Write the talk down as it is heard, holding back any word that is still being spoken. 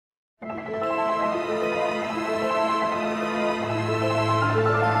Hello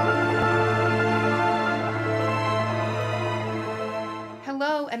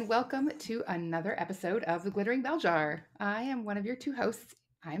and welcome to another episode of The Glittering Bell Jar. I am one of your two hosts.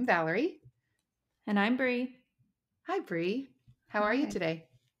 I'm Valerie. And I'm Bree. Hi, Bree. How are you today?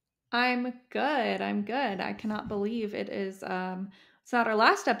 I'm good. I cannot believe it is it's not our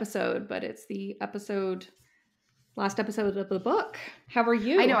last episode, but it's the last episode of the book. How are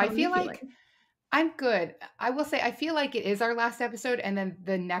you? I know, How I are you feel like feeling? I'm good. I will say I feel like it is our last episode, and then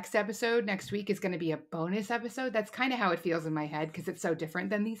the next episode next week is going to be a bonus episode. That's kind of how it feels in my head because it's so different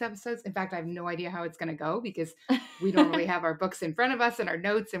than these episodes. In fact, I have no idea how it's going to go because we normally have our books in front of us and our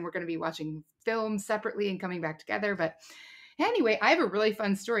notes, and we're going to be watching films separately and coming back together. But anyway, I have a really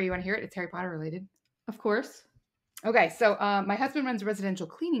fun story. You want to hear it? It's Harry Potter related. Of course. Okay, so my husband runs a residential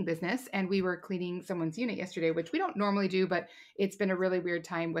cleaning business, and we were cleaning someone's unit yesterday, which we don't normally do, but it's been a really weird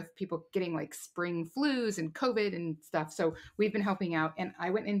time with people getting like spring flus and COVID and stuff. So we've been helping out, and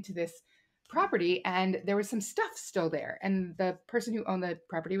I went into this property, and there was some stuff still there. And the person who owned the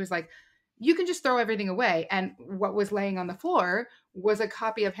property was like, "You can just throw everything away." And what was laying on the floor was a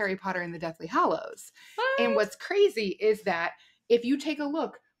copy of Harry Potter and the Deathly Hallows. And what's crazy is that if you take a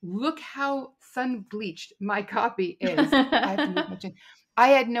look how sun bleached my copy is. I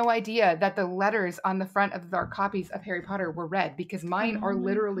had no idea that the letters on the front of our copies of Harry Potter were red because mine are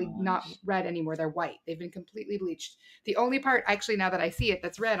literally not red anymore. They're white. They've been completely bleached. The only part, actually, now that I see it,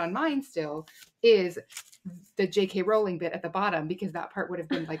 that's red on mine still is the JK Rowling bit at the bottom because that part would have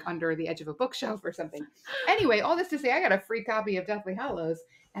been like under the edge of a bookshelf or something. Anyway, all this to say, I got a free copy of Deathly Hallows,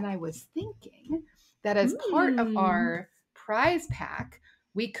 and I was thinking that as part of our prize pack,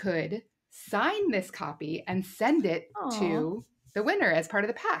 we could sign this copy and send it to the winner as part of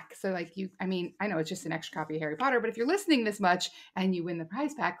the pack. So like I know it's just an extra copy of Harry Potter, but if you're listening this much and you win the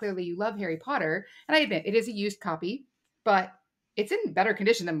prize pack, clearly you love Harry Potter. And I admit it is a used copy, but it's in better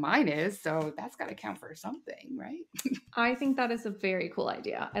condition than mine is. So that's got to count for something, right? I think that is a very cool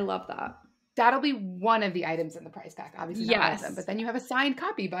idea. I love that. That'll be one of the items in the prize pack, obviously not all of them, but then you have a signed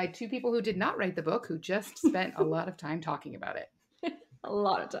copy by two people who did not write the book, who just spent a lot of time talking about it. A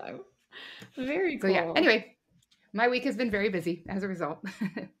lot of time. Very cool. So yeah, anyway, my week has been very busy as a result.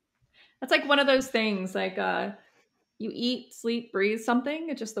 That's like one of those things, like you eat, sleep, breathe something.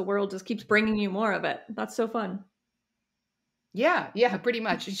 It just, the world just keeps bringing you more of it. That's so fun. Yeah, pretty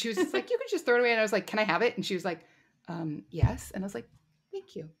much. And she was just like, "You can just throw it away." And I was like, "Can I have it?" And she was like, "Yes." And I was like,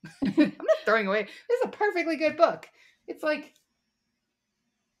 "Thank you." I'm not throwing away. This is a perfectly good book. It's like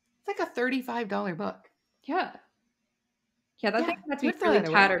a $35 book. Yeah. Yeah, that thing had to be really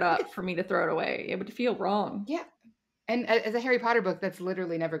tattered up for me to throw it away. It would feel wrong. Yeah. And as a Harry Potter book, that's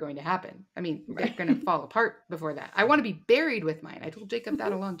literally never going to happen. I mean, they're going to fall apart before that. I want to be buried with mine. I told Jacob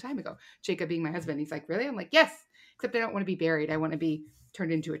that a long time ago. Jacob being my husband. He's like, "Really?" I'm like, "Yes." Except I don't want to be buried. I want to be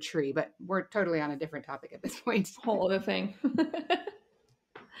turned into a tree. But we're totally on a different topic at this point. Whole other thing.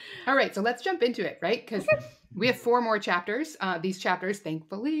 All right. So let's jump into it, right? Because we have 4 more chapters. These chapters,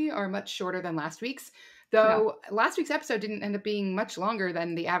 thankfully, are much shorter than last week's. Though last week's episode didn't end up being much longer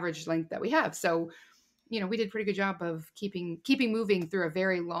than the average length that we have. So, we did a pretty good job of keeping moving through a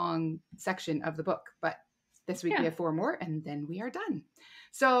very long section of the book. But this week we have 4 more, and then we are done.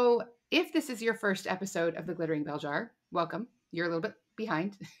 So if this is your first episode of The Glittering Bell Jar, welcome. You're a little bit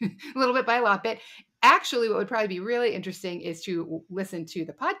behind, a little bit by a lot bit. Actually, what would probably be really interesting is to listen to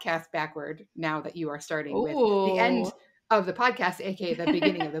the podcast backward now that you are starting with the end of the podcast, aka the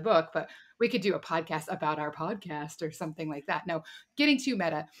beginning of the book. But we could do a podcast about our podcast or something like that. No, getting too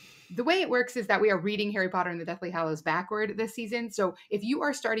meta. The way it works is that we are reading Harry Potter and the Deathly Hallows backward this season. So if you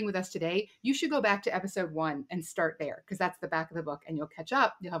are starting with us today, you should go back to episode 1 and start there, because that's the back of the book, and you'll catch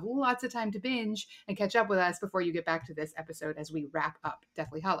up. You'll have lots of time to binge and catch up with us before you get back to this episode as we wrap up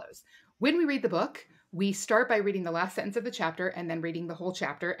Deathly Hallows. When we read the book, we start by reading the last sentence of the chapter and then reading the whole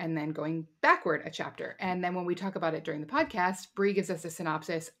chapter and then going backward a chapter. And then when we talk about it during the podcast, Bree gives us a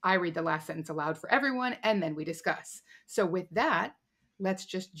synopsis. I read the last sentence aloud for everyone, and then we discuss. So with that, let's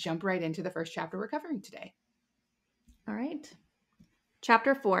just jump right into the first chapter we're covering today. All right.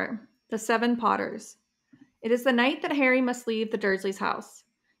 Chapter 4, The 7 Potters. It is the night that Harry must leave the Dursleys' house.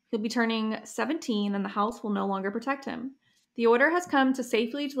 He'll be turning 17 and the house will no longer protect him. The order has come to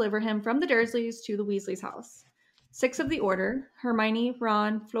safely deliver him from the Dursleys to the Weasleys' house. 6 of the order, Hermione,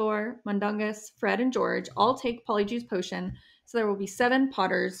 Ron, Fleur, Mundungus, Fred, and George, all take Polyjuice Potion, so there will be 7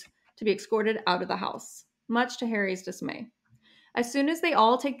 Potters to be escorted out of the house, much to Harry's dismay. As soon as they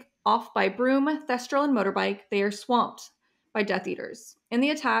all take off by broom, thestral, and motorbike, they are swamped by Death Eaters. In the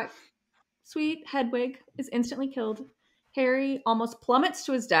attack, sweet Hedwig is instantly killed. Harry almost plummets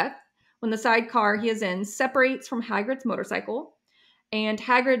to his death. when the sidecar he is in separates from Hagrid's motorcycle, and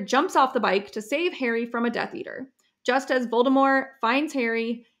Hagrid jumps off the bike to save Harry from a Death Eater. Just as Voldemort finds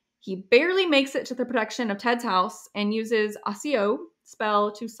Harry, he barely makes it to the protection of Ted's house and uses Accio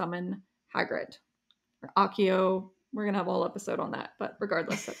spell to summon Hagrid. Or Accio. We're going to have a whole episode on that, but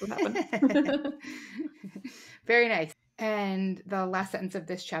regardless, that's what happened. Very nice. And the last sentence of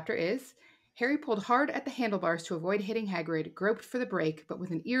this chapter is, Harry pulled hard at the handlebars to avoid hitting Hagrid, groped for the brake, but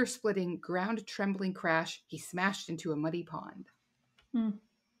with an ear-splitting, ground-trembling crash, he smashed into a muddy pond.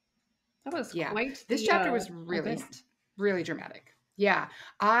 That was quite this chapter was really dramatic. Yeah.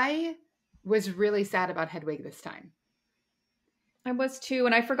 I was really sad about Hedwig this time. I was too,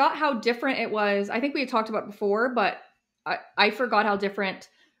 and I forgot how different it was. I think we had talked about it before, but I forgot how different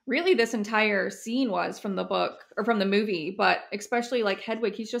really this entire scene was from the book or from the movie, but especially like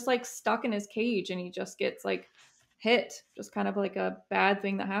Hedwig, he's just like stuck in his cage and he just gets like hit, just kind of like a bad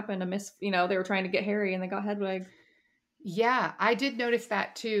thing that happened, they were trying to get Harry and they got Hedwig. Yeah, I did notice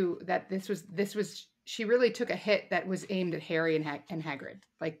that too, that this was she really took a hit that was aimed at Harry and Hagrid.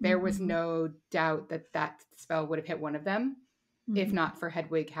 Like there was no doubt that spell would have hit one of them, if not for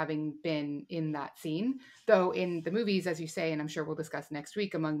Hedwig having been in that scene. Though in the movies, as you say, and I'm sure we'll discuss next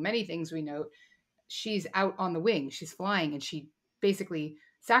week, among many things we note, she's out on the wing, she's flying, and she basically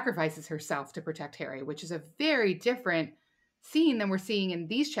sacrifices herself to protect Harry, which is a very different scene than we're seeing in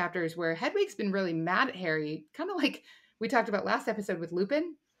these chapters where Hedwig's been really mad at Harry, kind of like we talked about last episode with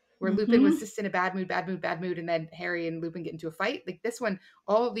Lupin, where Lupin was just in a bad mood, and then Harry and Lupin get into a fight. Like this one,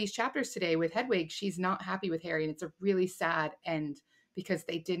 all of these chapters today with Hedwig, she's not happy with Harry, and it's a really sad end because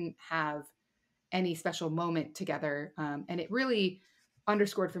they didn't have any special moment together. And it really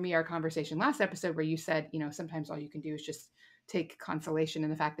underscored for me our conversation last episode where you said, sometimes all you can do is just take consolation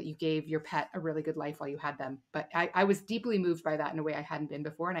in the fact that you gave your pet a really good life while you had them. But I was deeply moved by that in a way I hadn't been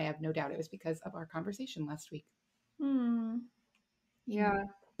before, and I have no doubt it was because of our conversation last week. Yeah,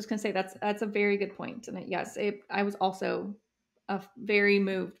 I was gonna say that's a very good point, and I was also very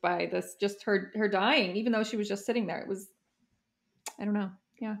moved by this, just her dying, even though she was just sitting there. It was, I don't know,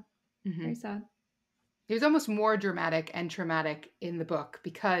 very sad. It was almost more dramatic and traumatic in the book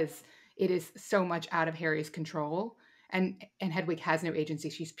because it is so much out of Harry's control, and Hedwig has no agency.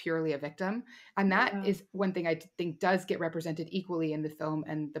 She's purely a victim, and that is one thing I think does get represented equally in the film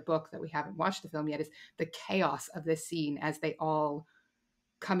and the book that we haven't watched the film yet, is the chaos of this scene as they all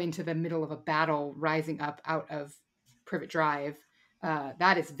come into the middle of a battle rising up out of Privet Drive.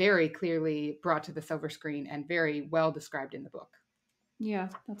 That is very clearly brought to the silver screen and very well described in the book. Yeah,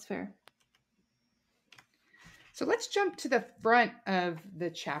 that's fair. So let's jump to the front of the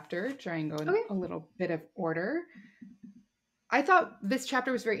chapter, try and go in a little bit of order. I thought this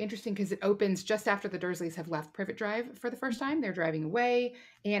chapter was very interesting because it opens just after the Dursleys have left Privet Drive for the first time. They're driving away,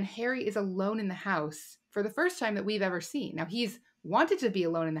 and Harry is alone in the house for the first time that we've ever seen. Now, he's wanted to be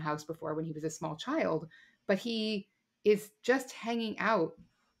alone in the house before when he was a small child, but he is just hanging out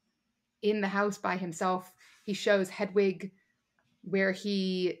in the house by himself. He shows Hedwig where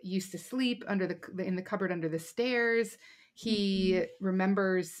he used to sleep in the cupboard under the stairs. He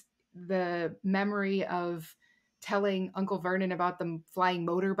remembers the memory of telling Uncle Vernon about the flying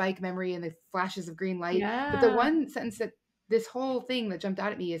motorbike memory and the flashes of green light. Yeah. But the one sentence that this whole thing that jumped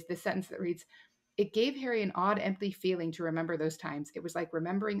out at me is this sentence that reads, "It gave Harry an odd, empty feeling to remember those times. It was like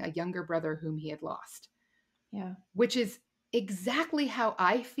remembering a younger brother whom he had lost." Yeah. Which is exactly how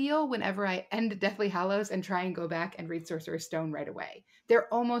I feel whenever I end Deathly Hallows and try and go back and read Sorcerer's Stone right away.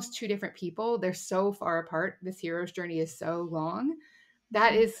 They're almost two different people. They're so far apart. This hero's journey is so long.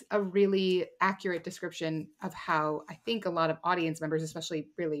 That is a really accurate description of how I think a lot of audience members, especially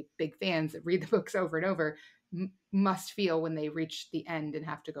really big fans that read the books over and over, must feel when they reach the end and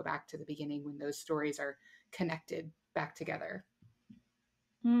have to go back to the beginning when those stories are connected back together.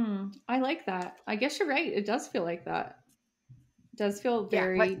 I like that. I guess you're right. It does feel like that. It does feel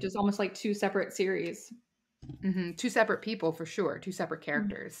very just almost like two separate series. Two separate people for sure. Two separate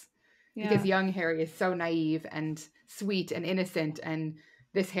characters. Because young Harry is so naive and sweet and innocent, and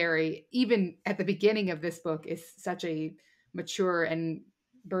this Harry, even at the beginning of this book, is such a mature and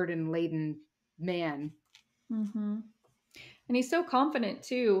burden-laden man. And he's so confident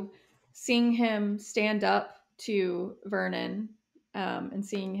too, seeing him stand up to Vernon, and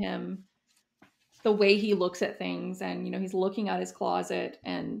seeing him, the way he looks at things, and he's looking at his closet,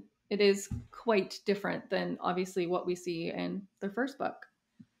 and it is quite different than obviously what we see in the first book.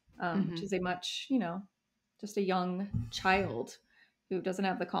 Which is a much, just a young child who doesn't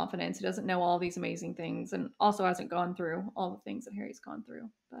have the confidence, who doesn't know all these amazing things, and also hasn't gone through all the things that Harry's gone through.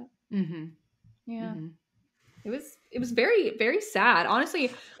 But It was very, very sad.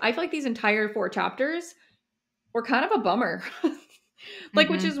 Honestly, I feel like these entire 4 chapters were kind of a bummer. Like,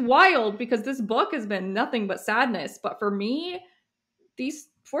 which is wild because this book has been nothing but sadness. But for me, these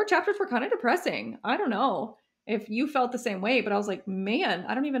 4 chapters were kind of depressing. I don't know if you felt the same way, but I was like, man,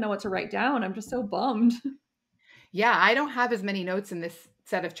 I don't even know what to write down. I'm just so bummed. Yeah, I don't have as many notes in this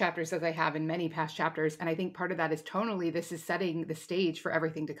set of chapters as I have in many past chapters. And I think part of that is tonally, this is setting the stage for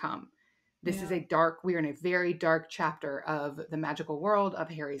everything to come. This is we're in a very dark chapter of the magical world of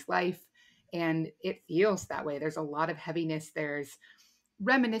Harry's life. And it feels that way. There's a lot of heaviness. There's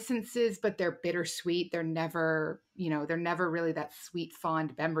reminiscences, but they're bittersweet. They're never, they're never really that sweet,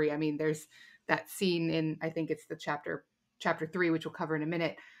 fond memory. I mean, there's that scene in, I think it's the chapter 3, which we'll cover in a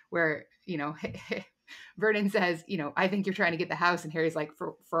minute, where, Vernon says, I think you're trying to get the house. And Harry's like,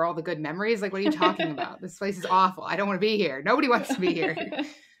 for all the good memories? Like, what are you talking about? This place is awful. I don't want to be here. Nobody wants to be here.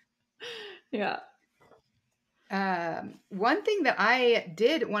 Yeah. One thing that I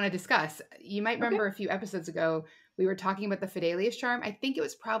did want to discuss, you might remember a few episodes ago, we were talking about the Fidelius charm. I think it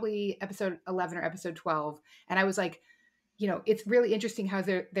was probably episode 11 or episode 12. And I was like, it's really interesting how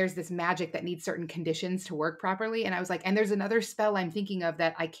there's this magic that needs certain conditions to work properly. And I was like, and there's another spell I'm thinking of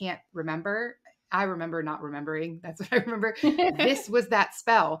that I can't remember. I remember not remembering. That's what I remember. This was that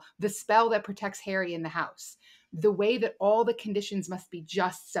spell, the spell that protects Harry in the house. The way that all the conditions must be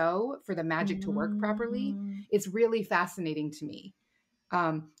just so for the magic to work properly is really fascinating to me.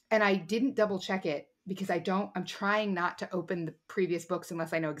 And I didn't double check it because I'm trying not to open the previous books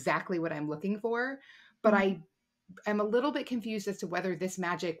unless I know exactly what I'm looking for. But I am a little bit confused as to whether this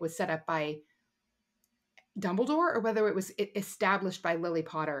magic was set up by Dumbledore or whether it was established by Lily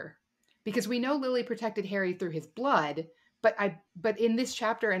Potter. Because we know Lily protected Harry through his blood, but in this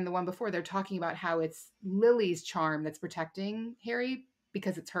chapter and the one before, they're talking about how it's Lily's charm that's protecting Harry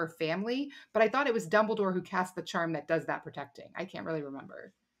because it's her family. But I thought it was Dumbledore who cast the charm that does that protecting. I can't really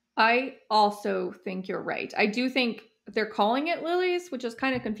remember. I also think you're right. I do think they're calling it Lily's, which is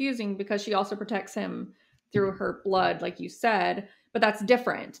kind of confusing because she also protects him through her blood, like you said. But that's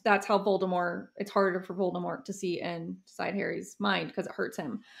different. That's how it's harder for Voldemort to see inside Harry's mind because it hurts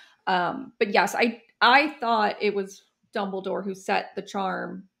him. But yes, I thought it was Dumbledore who set the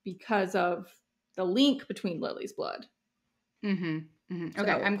charm because of the link between Lily's blood. Okay, So,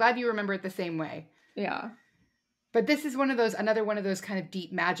 I'm glad you remember it the same way. Yeah. But this is another one of those kind of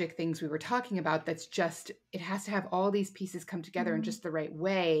deep magic things we were talking about that's just, it has to have all these pieces come together in just the right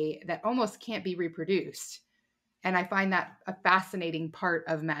way that almost can't be reproduced. And I find that a fascinating part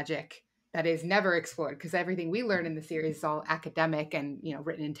of magic that is never explored because everything we learn in the series is all academic and,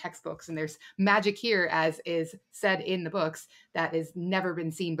 written in textbooks. And there's magic here, as is said in the books, that has never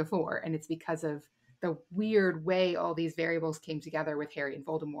been seen before. And it's because of the weird way all these variables came together with Harry and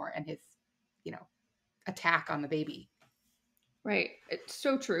Voldemort and his, attack on the baby. Right. It's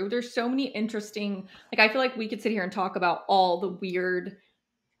so true. There's so many interesting, I feel like we could sit here and talk about all the weird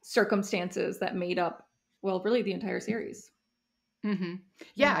circumstances that made up, well, really the entire series.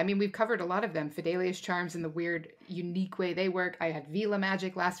 Yeah, I mean, we've covered a lot of them. Fidelius charms and the weird, unique way they work. I had Vila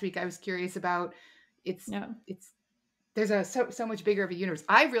magic last week I was curious about. There's so much bigger of a universe.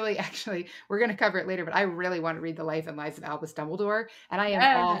 I really, actually, we're going to cover it later, but I really want to read The Life and Lives of Albus Dumbledore. And I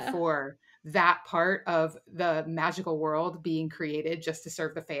am all for that part of the magical world being created just to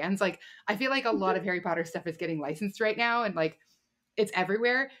serve the fans. I feel like a lot of Harry Potter stuff is getting licensed right now and it's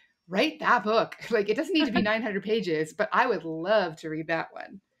everywhere. Write that book. It doesn't need to be 900 pages, but I would love to read that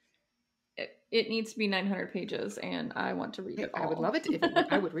one. It needs to be 900 pages and I want to read it all. I would love it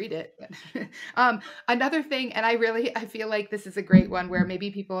I would read it. Another thing, and I feel like this is a great one where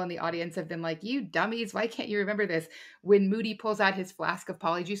maybe people in the audience have been like, you dummies, why can't you remember this? When Moody pulls out his flask of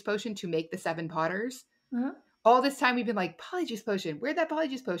Polyjuice Potion to make the 7 Potters. All this time we've been like, Polyjuice Potion, where'd that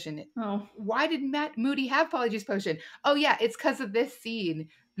Polyjuice Potion? Why did Moody have Polyjuice Potion? Oh yeah, it's because of this scene.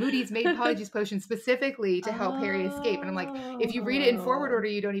 Moody's made Polyjuice Potion specifically to help Harry escape. And I'm like, if you read it in forward order,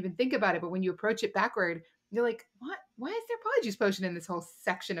 you don't even think about it. But when you approach it backward, you're like, what? Why is there Polyjuice Potion in this whole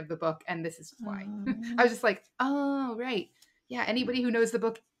section of the book? And this is why. I was just like, oh, right. Yeah, anybody who knows the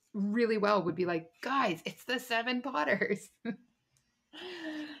book really well would be like, guys, it's the 7 Potters.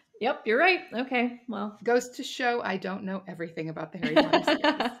 Yep, you're right. Okay, well. Goes to show I don't know everything about the Harry Potter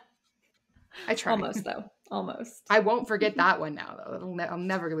series. I try. Almost, though. Almost. I won't forget that one now, though. I'll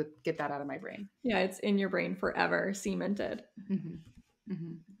never get that out of my brain. Yeah, it's in your brain forever, cemented.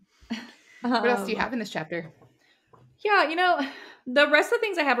 What else do you have in this chapter? Yeah, the rest of the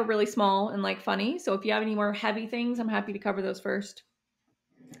things I have are really small and funny. So if you have any more heavy things, I'm happy to cover those first.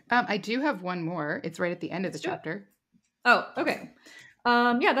 I do have one more. It's right at the end of the chapter. Oh, okay.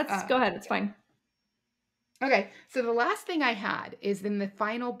 Yeah, go ahead. It's fine. Okay, so the last thing I had is in the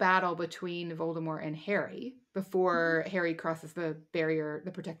final battle between Voldemort and Harry before Harry crosses the barrier,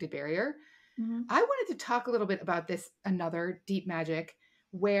 the protected barrier. Mm-hmm. I wanted to talk a little bit about this another deep magic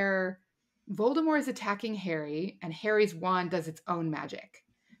where Voldemort is attacking Harry and Harry's wand does its own magic.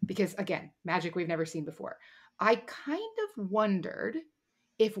 Because again, magic we've never seen before. I kind of wondered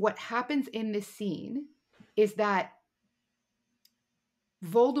if what happens in this scene is that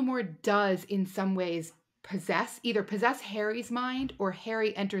Voldemort does in some ways either possess Harry's mind or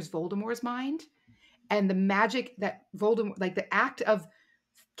Harry enters Voldemort's mind. And the magic that Voldemort, like the act of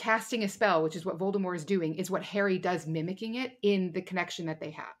casting a spell, which is what Voldemort is doing, is what Harry does mimicking it in the connection that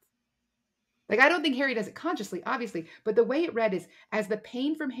they have. Like, I don't think Harry does it consciously, obviously, but the way it read is, as the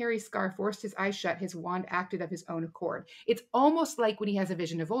pain from Harry's scar forced his eyes shut, his wand acted of his own accord. It's almost like when he has a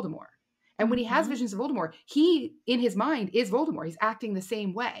vision of Voldemort. And when he has visions of Voldemort, he, in his mind, is Voldemort. He's acting the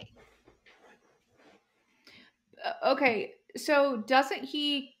same way. Okay, so doesn't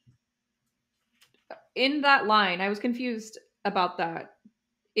he, in that line, I was confused about that.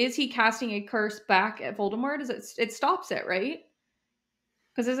 Is he casting a curse back at Voldemort? It stops it, right?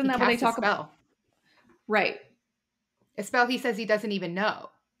 Because isn't that what they talk about? Right. A spell he says he doesn't even know.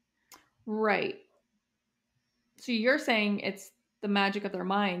 Right. So you're saying it's the magic of their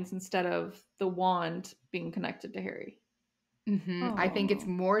minds instead of the wand being connected to Harry. Mm-hmm. Oh. I think it's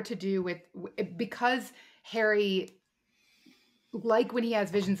more to do with, because Harry, like when he has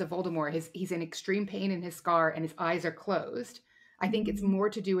visions of Voldemort, he's in extreme pain in his scar and his eyes are closed. I think it's more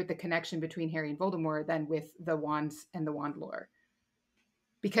to do with the connection between Harry and Voldemort than with the wands and the wand lore.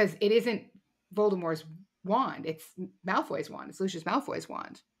 Because it isn't Voldemort's wand, it's Malfoy's wand. It's Lucius Malfoy's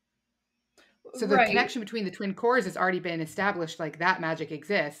wand. So the connection between the twin cores has already been established, like that magic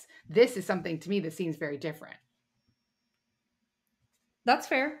exists. This is something to me that seems very different. That's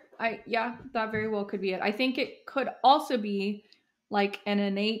fair. That very well could be it. I think it could also be like an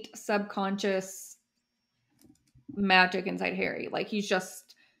innate subconscious magic inside Harry. Like he's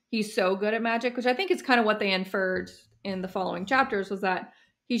so good at magic, which I think is kind of what they inferred in the following chapters, was that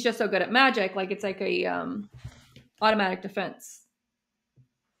he's just so good at magic, like it's like a automatic defense.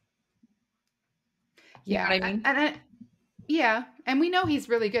 Yeah, you know what I mean? And we know he's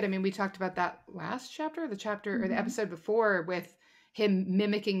really good. I mean, we talked about that last chapter, or the episode before, with him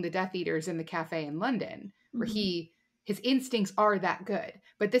mimicking the Death Eaters in the cafe in London, where his instincts are that good.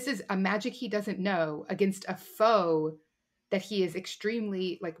 But this is a magic he doesn't know against a foe that he is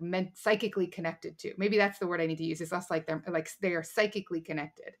extremely psychically connected to. Maybe that's the word I need to use. It's less like they are psychically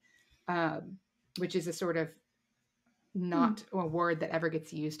connected, which is a sort of not a word that ever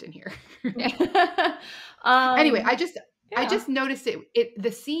gets used in here. Anyway, I just noticed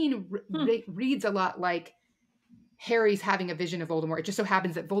the scene reads a lot like Harry's having a vision of Voldemort. It just so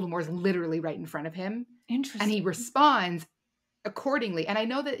happens that Voldemort is literally right in front of him. Interesting. And he responds accordingly. And I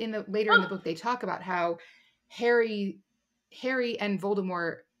know that later in the book, they talk about how Harry and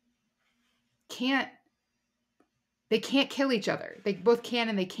Voldemort can't kill each other. They both can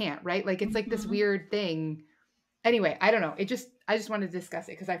and they can't, right? Like it's like this weird thing. Anyway, I don't know. I just wanted to discuss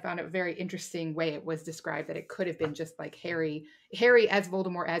it because I found it a very interesting way it was described, that it could have been just like Harry as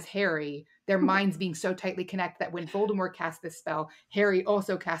Voldemort as Harry, their minds being so tightly connected that when Voldemort casts this spell, Harry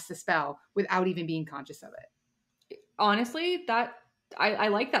also casts the spell without even being conscious of it. Honestly, I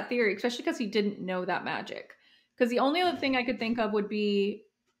like that theory, especially because he didn't know that magic. Because the only other thing I could think of would be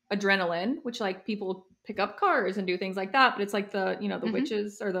adrenaline, which like people pick up cars and do things like that, but it's like the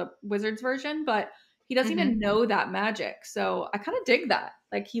witches or the wizards version, but he doesn't even know that magic. So I kind of dig that.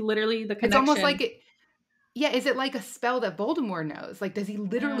 Like he literally, the connection. It's almost like it. Yeah. Is it like a spell that Voldemort knows? Like, does he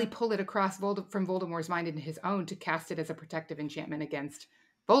literally pull it across from Voldemort's mind into his own to cast it as a protective enchantment against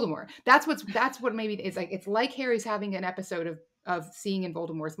Voldemort? That's what maybe it's like. It's like Harry's having an episode of seeing in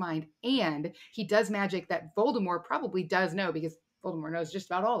Voldemort's mind, and he does magic that Voldemort probably does know, because Voldemort knows just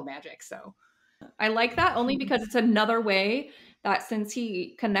about all the magic. So I like that only because it's another way that, since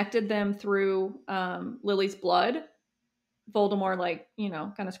he connected them through Lily's blood, Voldemort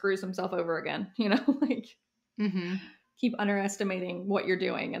kind of screws himself over again, keep underestimating what you're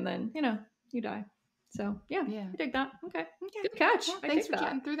doing and then, you die. So yeah, I dig that. Okay. Good catch. Well, thanks for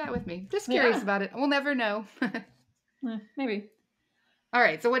getting through that with me. Just curious about it. We'll never know. Maybe. All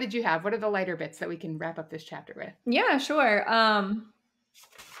right. So what did you have? What are the lighter bits that we can wrap up this chapter with? Yeah, sure.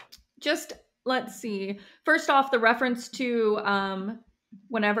 Just let's see. First off, the reference to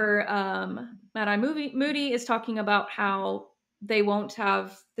whenever Mad-Eye Moody is talking about how they won't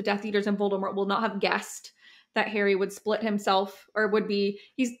have the Death Eaters, and Voldemort will not have guessed that Harry would split himself, or he'd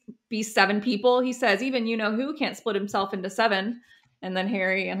be 7 people. He says even who can't split himself into 7. And then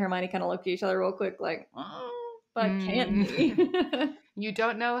Harry and Hermione kind of look at each other real quick like, but can't be. You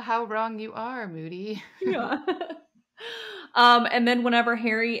don't know how wrong you are, Moody. Yeah. And then whenever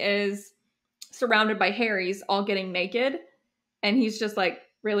Harry is surrounded by Harrys all getting naked, and he's just like,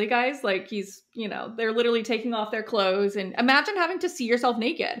 really, guys? Like, he's, they're literally taking off their clothes. And imagine having to see yourself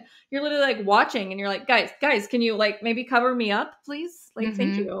naked. You're literally like watching and you're like, guys, can you like maybe cover me up, please? Like,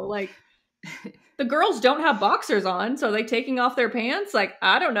 thank you. Like, the girls don't have boxers on, so they taking off their pants? Like,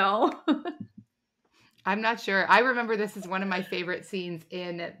 I don't know. I'm not sure. I remember this is one of my favorite scenes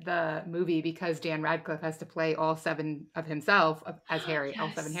in the movie because Dan Radcliffe has to play all 7 of himself as Harry,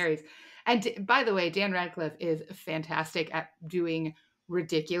 all 7 Harrys. And by the way, Dan Radcliffe is fantastic at doing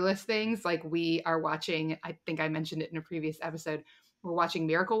ridiculous things. Like we are watching, I think I mentioned it in a previous episode, we're watching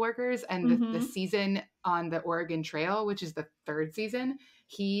Miracle Workers, and the season on the Oregon Trail, which is the 3rd season,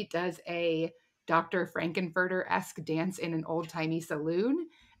 he does a Dr. Frankenfurter-esque dance in an old-timey saloon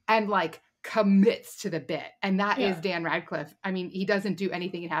and like commits to the bit. And that is Dan Radcliffe. I mean, he doesn't do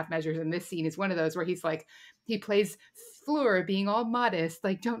anything in half measures. And this scene is one of those where he's like, he plays Fleur being all modest,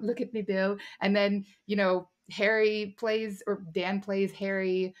 like, don't look at me, Bill. And then, Harry plays, or Dan plays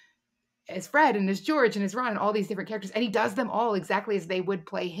Harry as Fred and as George and as Ron and all these different characters. And he does them all exactly as they would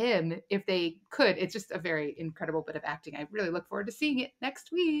play him if they could. It's just a very incredible bit of acting. I really look forward to seeing it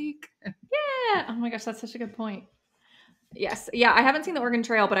next week. Yeah. Oh my gosh, that's such a good point. Yes. Yeah, I haven't seen the Oregon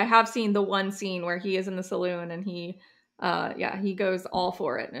Trail, but I have seen the one scene where he is in the saloon and he goes all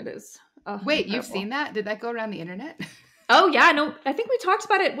for it, and it is Wait, incredible. You've seen that? Did that go around the internet? Oh yeah, no, I think we talked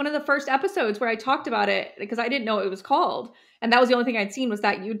about it one of the first episodes where I talked about it because I didn't know what it was called. And that was the only thing I'd seen was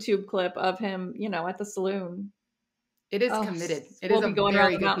that YouTube clip of him, at the saloon. It is committed. It is a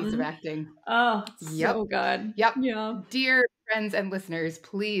very good piece of acting. Oh, so good. Yep. Yeah. Dear friends and listeners,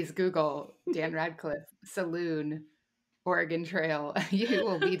 please Google Dan Radcliffe Saloon Oregon Trail. You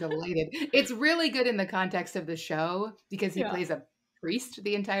will be delighted. It's really good in the context of the show because he plays a priest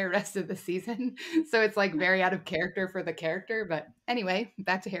the entire rest of the season. So it's like very out of character for the character. But anyway,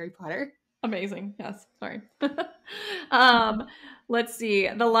 back to Harry Potter. Amazing. Yes. Sorry. Let's see.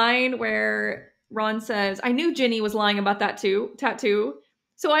 The line where Ron says, I knew Ginny was lying about that tattoo.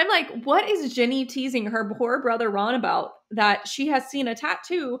 So I'm like, what is Ginny teasing her poor brother Ron about? That she has seen a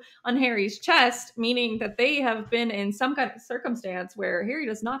tattoo on Harry's chest, meaning that they have been in some kind of circumstance where Harry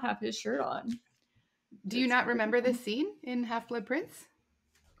does not have his shirt on. Do you not remember this scene in Half-Blood Prince?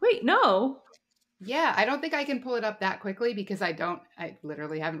 Wait, no. Yeah, I don't think I can pull it up that quickly because I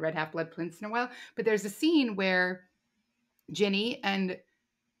literally haven't read Half-Blood Prince in a while. But there's a scene where Ginny and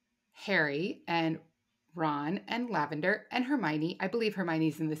Harry and Ron and Lavender and Hermione, I believe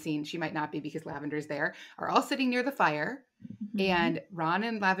Hermione's in the scene, she might not be because Lavender's there, are all sitting near the fire. And Ron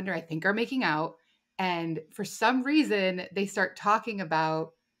and Lavender, I think, are making out. And for some reason, they start talking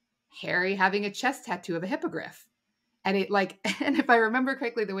about Harry having a chest tattoo of a hippogriff. And and if I remember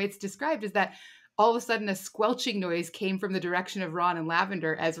correctly, the way it's described is that all of a sudden a squelching noise came from the direction of Ron and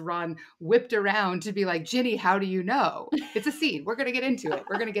Lavender as Ron whipped around to be like, Ginny, how do you know? It's a scene. We're going to get into it.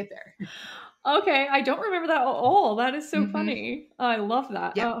 We're going to get there. Okay. I don't remember that at all. That is so funny. I love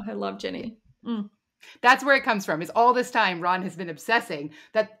that. Yep. Oh, I love Ginny. That's where it comes from, is all this time Ron has been obsessing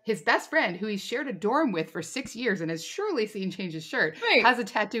that his best friend, who he's shared a dorm with for 6 years and has surely seen change his shirt, has a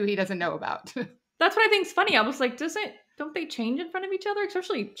tattoo he doesn't know about. That's what I think is funny. I was like, don't they change in front of each other?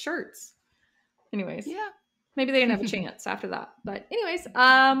 Especially shirts. Anyways. Yeah. Maybe they didn't have a chance after that. But anyways,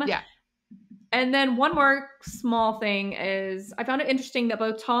 yeah. And then one more small thing is I found it interesting that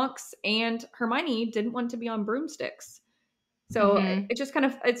both Tonks and Hermione didn't want to be on broomsticks. So it just kind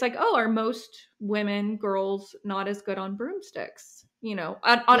of, it's like, oh, are most women, girls not as good on broomsticks? On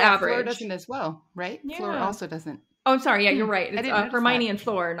average. Fleur doesn't as well, right? Yeah. Fleur also doesn't. Oh, I'm sorry. Yeah, you're right. It's Hermione and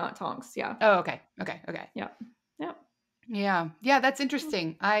Fleur, not Tonks. Yeah. Oh, okay. Yeah. Yeah. Yeah, that's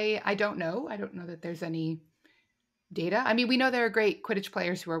interesting. I don't know. I don't know that there's any data. I mean, we know there are great Quidditch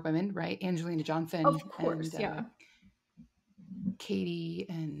players who are women, right? Angelina Johnson. Of course, and, Katie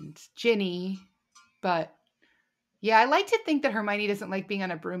and Ginny. But yeah, I like to think that Hermione doesn't like being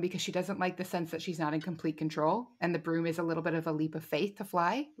on a broom because she doesn't like the sense that she's not in complete control. And the broom is a little bit of a leap of faith to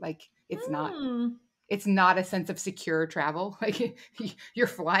fly. Like it's not a sense of secure travel. Like you're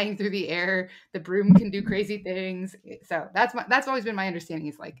flying through the air. The broom can do crazy things. So that's always been my understanding,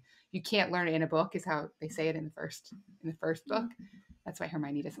 is like, you can't learn it in a book, is how they say it in the first book. That's why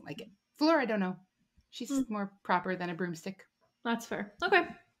Hermione doesn't like it. Fleur, I don't know. She's more proper than a broomstick. That's fair. Okay.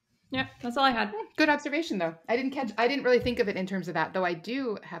 Yeah, that's all I had. Good observation, though. I didn't really think of it in terms of that, though I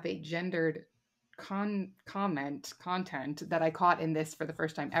do have a gendered content that I caught in this for the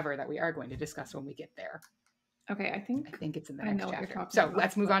first time ever that we are going to discuss when we get there. Okay, I I think think it's in the I next know what you're chapter. talking So about.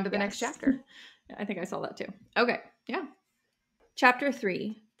 let's move on to the next Yes. chapter. I think I saw that too. Okay, yeah. Chapter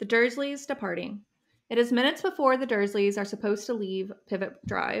 3, The Dursleys Departing. It is minutes before the Dursleys are supposed to leave Privet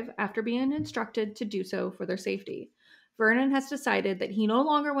Drive after being instructed to do so for their safety. Vernon has decided that he no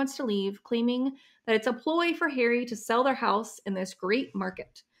longer wants to leave, claiming that it's a ploy for Harry to sell their house in this great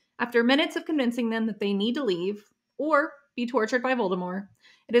market. After minutes of convincing them that they need to leave or be tortured by Voldemort,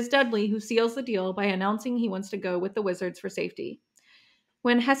 it is Dudley who seals the deal by announcing he wants to go with the wizards for safety.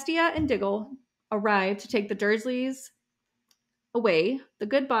 When Hestia and Diggle arrive to take the Dursleys away, the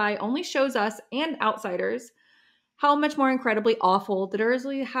goodbye only shows us and outsiders how much more incredibly awful the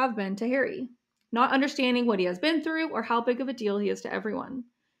Dursleys have been to Harry, not understanding what he has been through or how big of a deal he is to everyone.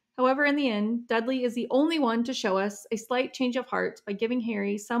 However, in the end, Dudley is the only one to show us a slight change of heart by giving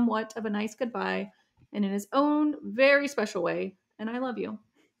Harry somewhat of a nice goodbye and in his own very special way. And I love you.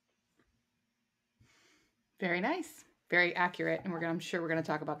 Very nice. Very accurate. And I'm sure we're going to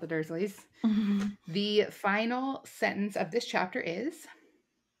talk about the Dursleys. The final sentence of this chapter is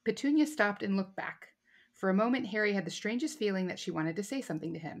Petunia stopped and looked back. For a moment, Harry had the strangest feeling that she wanted to say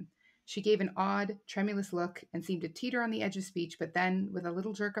something to him. She gave an odd, tremulous look and seemed to teeter on the edge of speech, but then, with a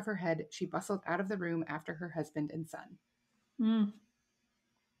little jerk of her head, she bustled out of the room after her husband and son. Mm.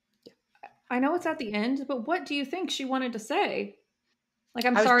 I know it's at the end, but what do you think she wanted to say? Like,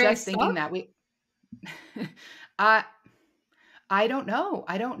 I'm I was sorry I just thinking suck? that uh, I don't know.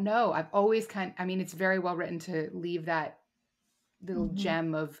 I've always it's very well written to leave that little Mm-hmm.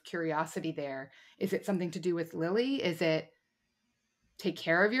 gem of curiosity there. Is it something to do with Lily? Is it take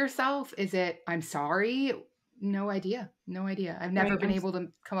care of yourself? Is it I'm sorry? No idea. No idea. I've never Right. been able to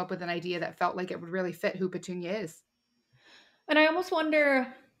come up with an idea that felt like it would really fit who Petunia is. And I almost wonder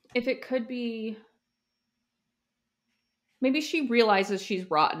if it could be maybe she realizes she's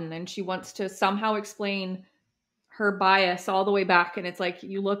rotten and she wants to somehow explain her bias all the way back. And it's like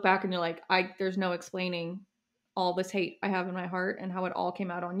you look back and you're like, there's no explaining all this hate I have in my heart and how it all came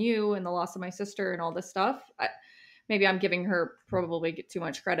out on you and the loss of my sister and all this stuff. Maybe I'm giving her probably too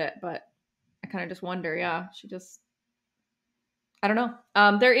much credit, but I kind of just wonder. Yeah, she just I don't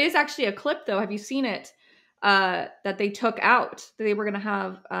know. There is actually a clip though. Have you seen it? That they took out that they were going to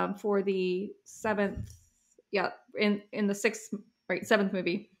have for the seventh, yeah, in the sixth, right, seventh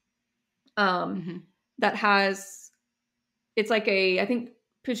movie. Um, Mm-hmm. that has it's like I think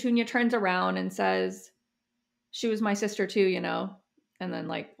Petunia turns around and says, "She was my sister too," and then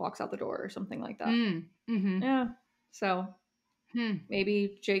like walks out the door or something like that. Mm-hmm. Yeah. So Hmm.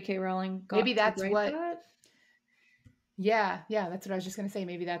 maybe JK Rowling Maybe got to that's write what that. yeah, that's what I was just going to say.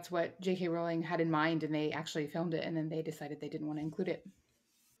 Maybe that's what JK Rowling had in mind and they actually filmed it and then they decided they didn't want to include it.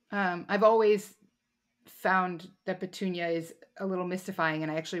 I've always found that Petunia is a little mystifying,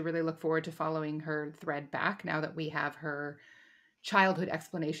 and I actually really look forward to following her thread back now that we have her childhood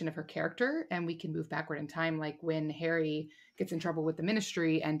explanation of her character and we can move backward in time, like when Harry gets in trouble with the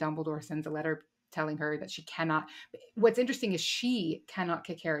Ministry and Dumbledore sends a letter telling her that she cannot. What's interesting is she cannot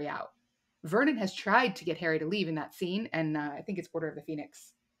kick Harry out. Vernon has tried to get Harry to leave in that scene, and I think it's Order of the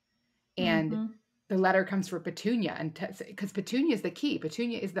Phoenix. And Mm-hmm. the letter comes for Petunia, and because Petunia is the key.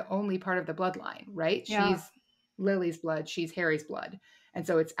 Petunia is the only part of the bloodline, right? Yeah. She's Lily's blood, she's Harry's blood. And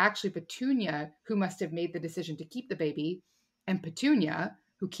so it's actually Petunia who must have made the decision to keep the baby, and Petunia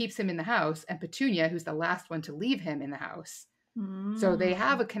who keeps him in the house, and Petunia who's the last one to leave him in the house. So they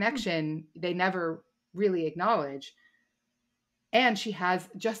have a Mm-hmm. connection they never really acknowledge. And she has,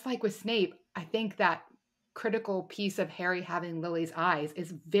 just like with Snape, I think that critical piece of Harry having Lily's eyes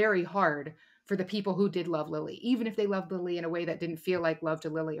is very hard for the people who did love Lily, even if they loved Lily in a way that didn't feel like love to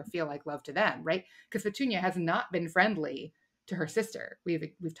Lily or feel like love to them, right? Because Petunia has not been friendly to her sister. We've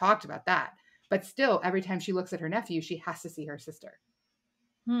talked about that. But still, every time she looks at her nephew, she has to see her sister.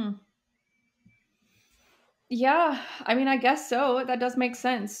 Hmm. Yeah, I mean, I guess so. That does make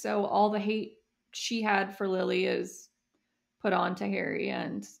sense. So all the hate she had for Lily is put on to Harry,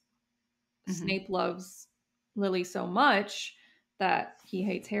 and Mm-hmm. Snape loves Lily so much that he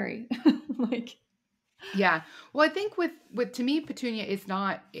hates Harry. Like, Yeah. Well, I think with to me, Petunia is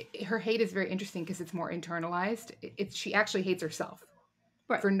not her hate is very interesting because it's more internalized. It's she actually hates herself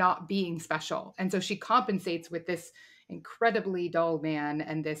right. for not being special. And so she compensates with this incredibly dull man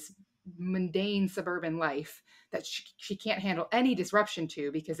and this mundane suburban life that she can't handle any disruption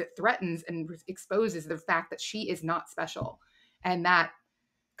to because it threatens and exposes the fact that she is not special. And that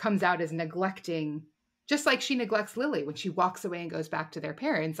comes out as neglecting, just like she neglects Lily when she walks away and goes back to their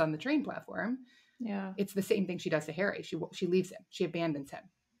parents on the train platform. Yeah. It's the same thing she does to Harry. She leaves him. She abandons him,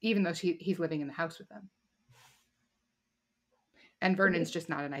 even though he's living in the house with them. And Vernon's just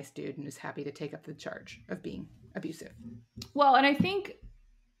not a nice dude and is happy to take up the charge of being abusive. Well, and I think,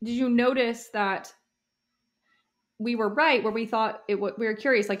 did you notice that we were right where we thought we were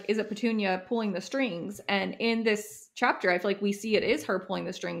curious, like, is it Petunia pulling the strings? And in this chapter, I feel like we see it is her pulling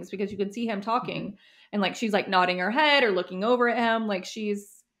the strings, because you can see him talking and like she's like nodding her head or looking over at him, like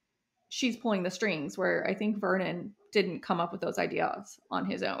she's pulling the strings, where I think Vernon didn't come up with those ideas on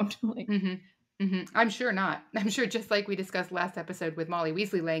his own. Like, I'm sure not. I'm sure, just like we discussed last episode with Molly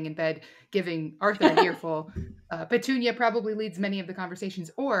Weasley laying in bed giving Arthur an earful, Petunia probably leads many of the conversations,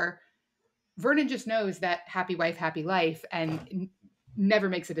 or Vernon just knows that happy wife, happy life, and never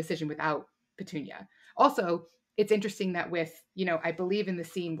makes a decision without Petunia. Also, it's interesting that with, I believe in the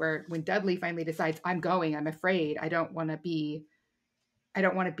scene where when Dudley finally decides, I'm going, I'm afraid, I don't want to be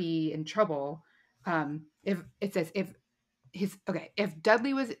in trouble. If it says, if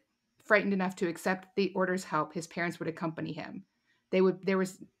Dudley was frightened enough to accept the order's help, his parents would accompany him.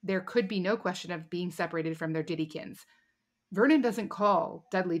 There could be no question of being separated from their Diddykins. Vernon doesn't call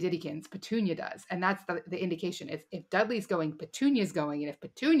Dudley Diddykins, Petunia does. And that's the indication. If Dudley's going, Petunia's going. And if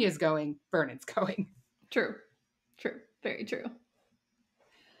Petunia's going, Vernon's going. True. Very true.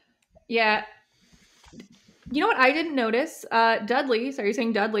 Yeah. You know what I didn't notice? Dudley, so you're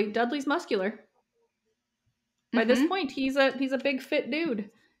saying Dudley's muscular. By this point, he's a big fit dude.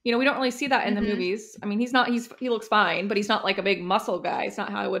 We don't really see that in the movies. I mean, he looks fine, but he's not like a big muscle guy. It's not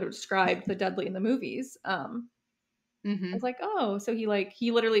how I would have described the Dudley in the movies. I was like, oh, so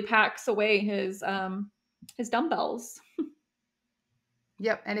he literally packs away his dumbbells.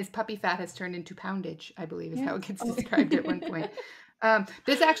 Yep, and his puppy fat has turned into poundage, I believe, is how it gets described at one point.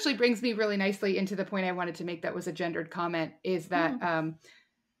 This actually brings me really nicely into the point I wanted to make that was a gendered comment, is that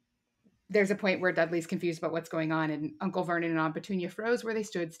there's a point where Dudley's confused about what's going on, and Uncle Vernon and Aunt Petunia froze where they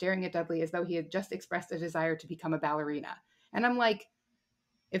stood, staring at Dudley as though he had just expressed a desire to become a ballerina. And I'm like,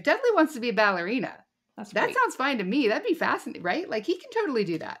 if Dudley wants to be a ballerina, that sounds fine to me. That'd be fascinating, right? Like, he can totally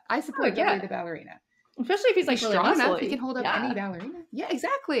do that. I support Dudley the ballerina. Especially if he's like really strong enough, muscly. he can hold up any ballerina. Yeah,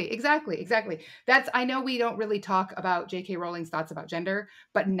 exactly. I know we don't really talk about JK Rowling's thoughts about gender,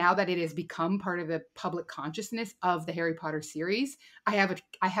 but now that it has become part of the public consciousness of the Harry Potter series, I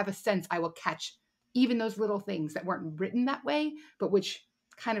have a sense I will catch even those little things that weren't written that way, but which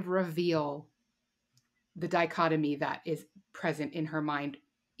kind of reveal the dichotomy that is present in her mind,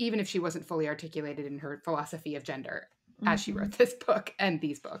 even if she wasn't fully articulated in her philosophy of gender as she wrote this book and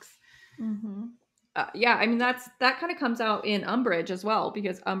these books. Yeah, I mean, that kind of comes out in Umbridge as well,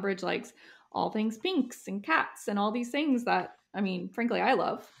 because Umbridge likes all things pinks and cats and all these things that, I mean, frankly, I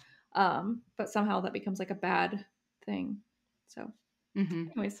love. But somehow that becomes like a bad thing. So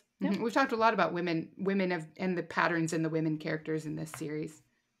anyways, we've talked a lot about women and the patterns in the women characters in this series.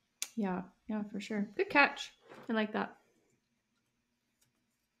 Yeah, for sure. Good catch. I like that.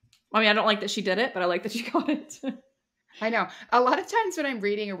 I mean, I don't like that she did it, but I like that she got it. I know. A lot of times when I'm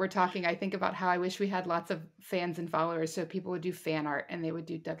reading or we're talking, I think about how I wish we had lots of fans and followers, so people would do fan art and they would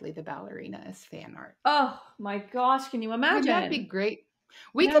do Dudley the ballerina as fan art. Oh my gosh, can you imagine? That'd be great.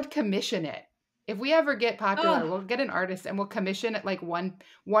 We could commission it. If we ever get popular, we'll get an artist and we'll commission it, like one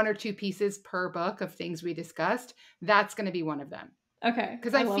or two pieces per book of things we discussed. That's going to be one of them. Okay.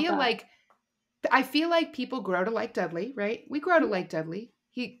 Because I feel like people grow to like Dudley, right? We grow to like Dudley.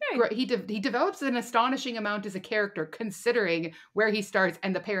 He develops an astonishing amount as a character, considering where he starts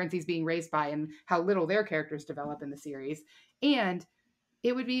and the parents he's being raised by and how little their characters develop in the series. And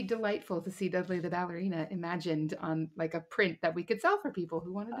it would be delightful to see Dudley the ballerina imagined on like a print that we could sell for people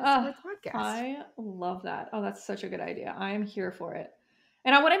who wanted to support the podcast. I love that. Oh, that's such a good idea. I am here for it.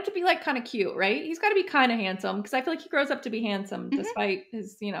 And I want him to be like kind of cute, right? He's got to be kind of handsome, because I feel like he grows up to be handsome despite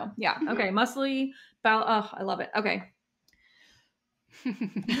his, Okay, muscly. I love it. Okay.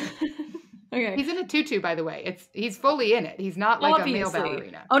 Okay. He's in a tutu, by the way. He's fully in it. He's not like a male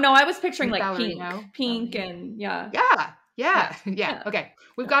ballerina. Oh no, I was picturing like pink ballerina. and yeah. Yeah. Okay,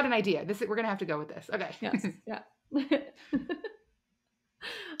 we've got an idea. We're gonna have to go with this. Okay. Yes. Yeah.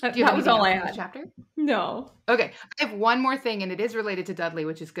 That was all I had. Chapter? No. Okay, I have one more thing, and it is related to Dudley,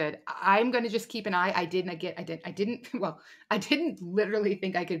 which is good. I'm going to just keep an eye. I didn't literally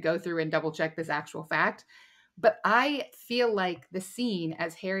think I could go through and double check this actual fact. But I feel like the scene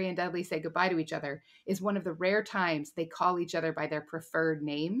as Harry and Dudley say goodbye to each other is one of the rare times they call each other by their preferred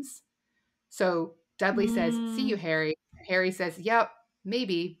names. So Dudley says, "See you, Harry." Harry says, "Yep,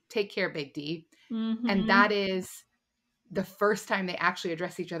 maybe. Take care, Big D." And that is the first time they actually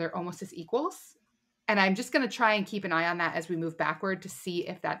address each other almost as equals. And I'm just going to try and keep an eye on that as we move backward to see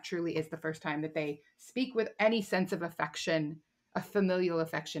if that truly is the first time that they speak with any sense of affection, a familial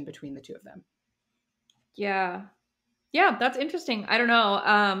affection between the two of them. Yeah. Yeah, that's interesting. I don't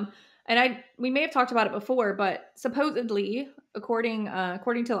know. And we may have talked about it before, but supposedly, according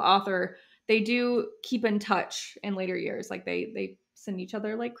to the author, they do keep in touch in later years. Like they send each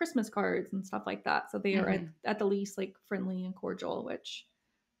other like Christmas cards and stuff like that. So they are Mm-hmm. at the least like friendly and cordial,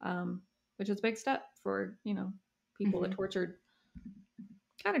 um, which is a big step for people that Mm-hmm.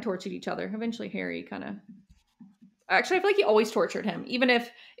 kind of tortured each other. Eventually, Harry kind of actually, I feel like he always tortured him, even if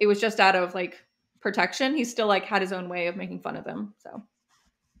it was just out of like protection. He still like had his own way of making fun of him. So.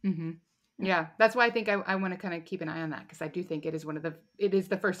 Mm-hmm. Yeah. Yeah, that's why I think I want to kind of keep an eye on that, because I do think it is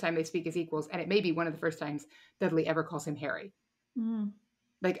the first time they speak as equals, and it may be one of the first times Dudley ever calls him Harry, Mm.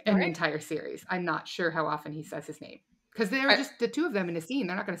 like All in the right. entire series. I'm not sure how often he says his name, because they're I, just the two of them in a scene.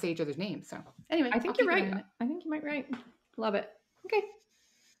 They're not going to say each other's names. So anyway, I I'll think you're keep an eye right. on it. I think you might right. Love it. Okay.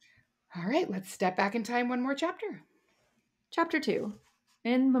 All right, let's step back in time one more chapter. Chapter 2.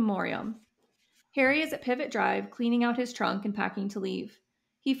 In Memorium. Harry is at Privet Drive cleaning out his trunk and packing to leave.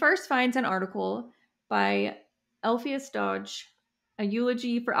 He first finds an article by Elphias Dodge, a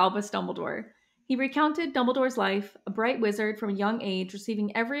eulogy for Albus Dumbledore. He recounted Dumbledore's life, a bright wizard from a young age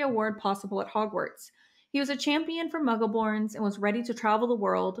receiving every award possible at Hogwarts. He was a champion for Muggleborns and was ready to travel the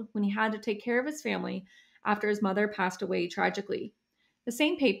world when he had to take care of his family after his mother passed away tragically. The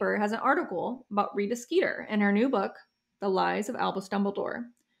same paper has an article about Rita Skeeter and her new book, The Lies of Albus Dumbledore,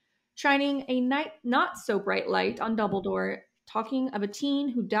 shining a not so bright light on Dumbledore, talking of a teen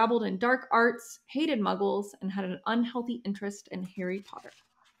who dabbled in dark arts, hated muggles, and had an unhealthy interest in Harry Potter.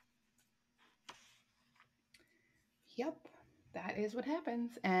 Yep, that is what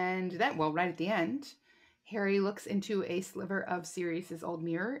happens. And then, well, right at the end, Harry looks into a sliver of Sirius's old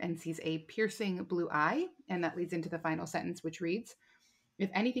mirror and sees a piercing blue eye, and that leads into the final sentence, which reads, "If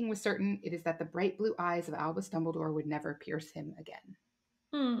anything was certain, it is that the bright blue eyes of Albus Dumbledore would never pierce him again."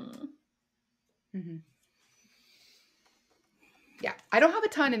 Hmm. Mm-hmm. Yeah, I don't have a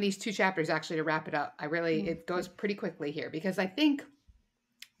ton in these two chapters actually to wrap it up. It goes pretty quickly here, because I think,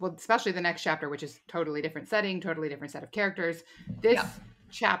 well, especially the next chapter, which is totally different setting, totally different set of characters. Yeah. This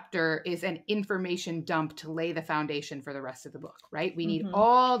chapter is an information dump to lay the foundation for the rest of the book, right? We need Mm-hmm.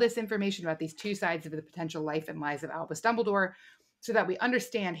 all this information about these two sides of the potential life and lies of Albus Dumbledore so that we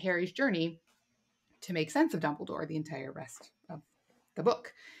understand Harry's journey to make sense of Dumbledore the entire rest of the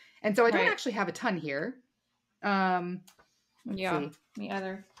book. And so I don't Right. actually have a ton here. Let's Yeah. see. Me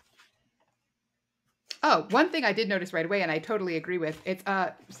either. Oh, one thing I did notice right away, and I totally agree with, it's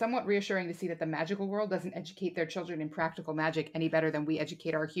somewhat reassuring to see that the magical world doesn't educate their children in practical magic any better than we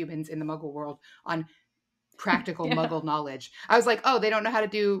educate our humans in the muggle world on practical Yeah. muggle knowledge. I was like, oh, they don't know how to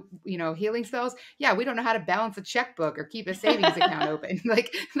do, healing spells? Yeah, we don't know how to balance a checkbook or keep a savings account open.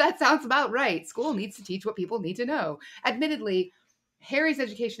 Like, that sounds about right. School needs to teach what people need to know. Admittedly, Harry's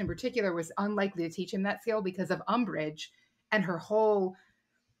education in particular was unlikely to teach him that skill because of Umbridge and her whole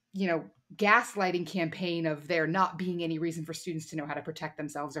gaslighting campaign of there not being any reason for students to know how to protect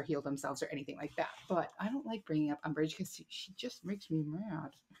themselves or heal themselves or anything like that. But I don't like bringing up Umbridge because she just makes me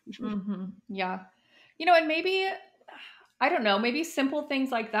mad. Mm-hmm. Yeah. And maybe, I don't know, maybe simple things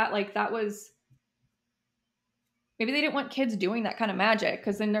like that was, maybe they didn't want kids doing that kind of magic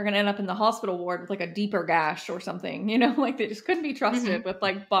because then they're going to end up in the hospital ward with like a deeper gash or something, like they just couldn't be trusted with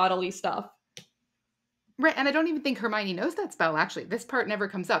like bodily stuff. Right, and I don't even think Hermione knows that spell, actually. This part never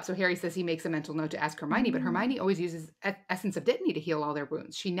comes up, so Harry says he makes a mental note to ask Hermione, but Hermione always uses Essence of Dittany to heal all their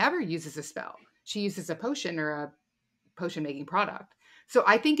wounds. She never uses a spell. She uses a potion or a potion-making product. So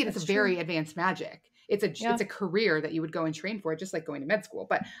I think it is That's a true. very advanced magic. It's Yeah. a career that you would go and train for, just like going to med school.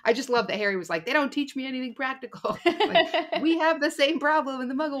 But I just love that Harry was like, they don't teach me anything practical. Like, we have the same problem in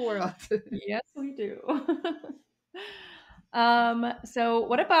the Muggle world. Yes, we do.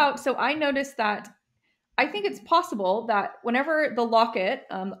 So I noticed that I think it's possible that whenever the locket,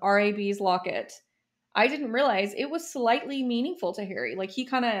 RAB's locket, I didn't realize it was slightly meaningful to Harry. Like he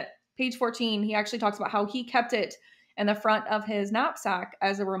kind of, page 14, he actually talks about how he kept it in the front of his knapsack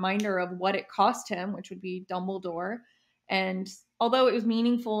as a reminder of what it cost him, which would be Dumbledore. And although it was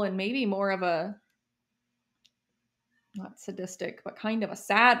meaningful and maybe more of a, not sadistic, but kind of a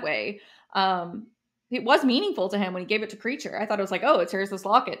sad way, it was meaningful to him when he gave it to Creature. I thought it was like, oh, here's this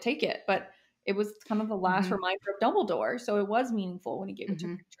locket, take it. But it was kind of the last reminder of Dumbledore, so it was meaningful when he gave it to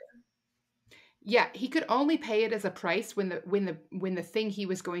Creature. Yeah, he could only pay it as a price when the thing he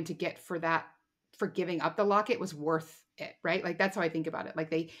was going to get for giving up the locket was worth it, right? Like that's how I think about it.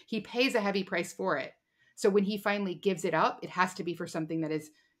 Like he pays a heavy price for it. So when he finally gives it up, it has to be for something that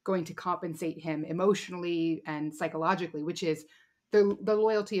is going to compensate him emotionally and psychologically, which is the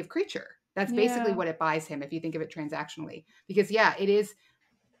loyalty of Creature. That's basically what it buys him if you think of it transactionally. Because yeah, it is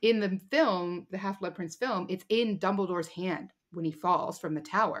in the film, the Half-Blood Prince film, it's in Dumbledore's hand when he falls from the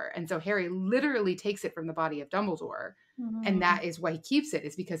tower. And so Harry literally takes it from the body of Dumbledore. And that is why he keeps it,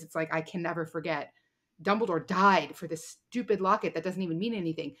 is because it's like, I can never forget. Dumbledore died for this stupid locket that doesn't even mean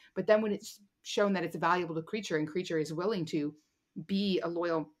anything. But then when it's shown that it's valuable to Creature, and Creature is willing to be a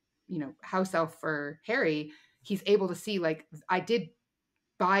loyal, house elf for Harry, he's able to see, like, I did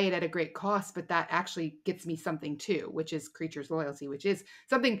buy it at a great cost, but that actually gets me something too, which is Creature's loyalty, which is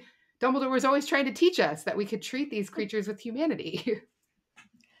something Dumbledore was always trying to teach us, that we could treat these creatures with humanity.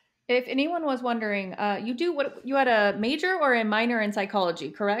 If anyone was wondering, you had a major or a minor in psychology,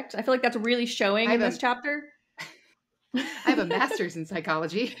 correct? I feel like that's really showing in this chapter. I have a master's in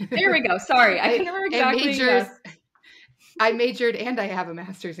psychology. There we go. Sorry, I can remember exactly. I majored and I have a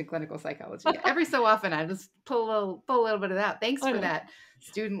master's in clinical psychology. Every so often, I just pull a little bit of that. Thanks for that.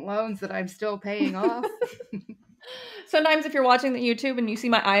 Student loans that I'm still paying off. Sometimes if you're watching the YouTube and you see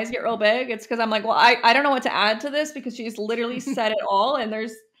my eyes get real big, it's because I'm like, well, I don't know what to add to this, because she's literally said it all, and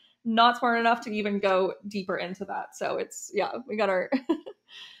there's not smart enough to even go deeper into that. So it's, we got our,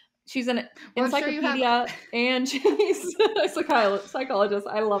 she's an encyclopedia and she's a psychologist.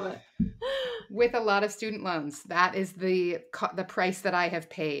 I love it. With a lot of student loans. That is the price that I have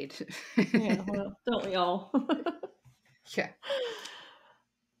paid. Yeah, well, don't we all? Yeah.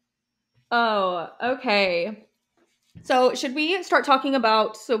 Oh, okay. So should we start talking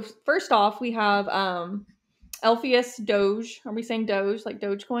about, so first off, we have Elpheus Doge. Are we saying Doge, like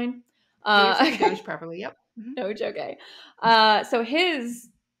Dogecoin? Doge properly, yep. Mm-hmm. Doge, okay. So his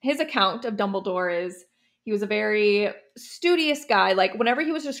account of Dumbledore is, he was a very studious guy. Like, whenever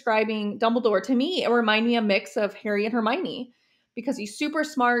he was describing Dumbledore, to me, it reminded me a mix of Harry and Hermione, because he's super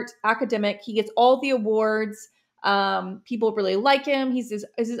smart, academic. He gets all the awards. People really like him. He's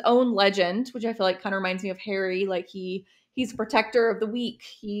his own legend, which I feel like kind of reminds me of Harry. Like, he's a protector of the weak.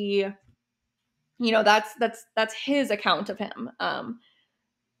 He, that's his account of him.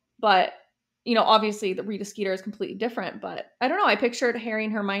 But obviously the Rita Skeeter is completely different. But I don't know. I pictured Harry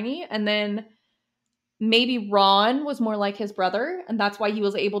and Hermione, and then maybe Ron was more like his brother, and that's why he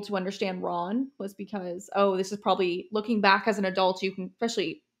was able to understand Ron, was because, this is probably, looking back as an adult, you can,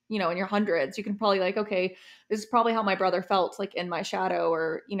 especially, in your hundreds, you can probably like, okay, this is probably how my brother felt, like, in my shadow.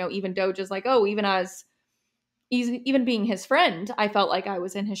 Or, even Doge is like, even being his friend, I felt like I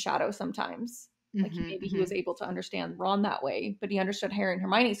was in his shadow sometimes. Like, maybe he was able to understand Ron that way, but he understood Harry and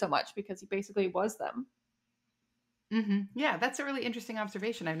Hermione so much because he basically was them. Yeah, that's a really interesting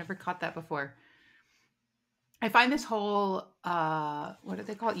observation. I've never caught that before. I find this whole what do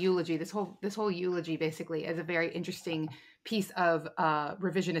they call it? Eulogy. This whole eulogy basically is a very interesting piece of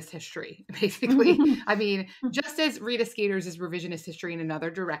revisionist history. Basically, I mean, just as Rita Skeeter's is revisionist history in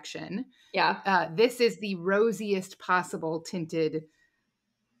another direction. Yeah, this is the rosiest possible tinted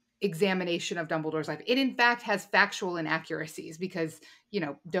examination of Dumbledore's life. It in fact has factual inaccuracies, because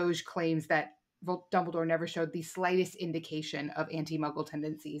Doge claims that Dumbledore never showed the slightest indication of anti-Muggle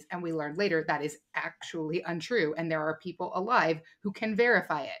tendencies, and we learned later that is actually untrue, and there are people alive who can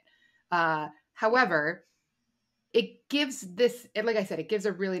verify it. However, it gives like I said, it gives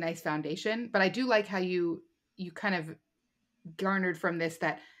a really nice foundation. But I do like how you kind of garnered from this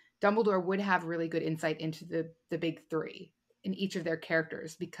that Dumbledore would have really good insight into the big three in each of their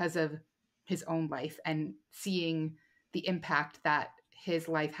characters, because of his own life and seeing the impact that his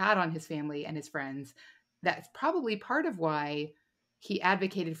life had on his family and his friends. That's probably part of why he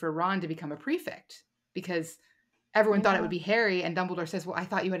advocated for Ron to become a prefect, because everyone thought it would be Harry, and Dumbledore says, well, I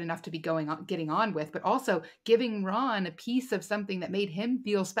thought you had enough to be getting on with, but also giving Ron a piece of something that made him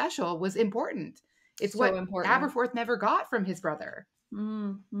feel special was important. It's so what important. Aberforth never got from his brother.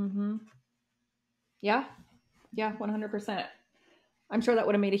 Mm-hmm. Yeah, 100%. I'm sure that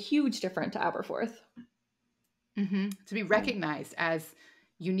would have made a huge difference to Aberforth. To be recognized as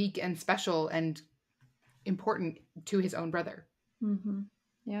unique and special and important to his own brother.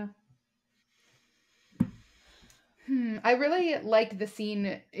 Yeah. I really liked the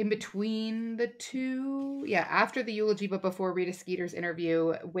scene in between the two. Yeah, after the eulogy, but before Rita Skeeter's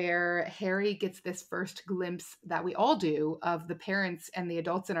interview, where Harry gets this first glimpse that we all do of the parents and the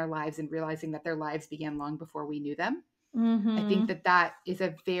adults in our lives, and realizing that their lives began long before we knew them. I think that is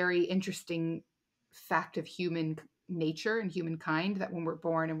a very interesting fact of human nature and humankind, that when we're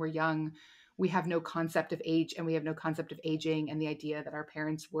born and we're young, we have no concept of age, and we have no concept of aging, and the idea that our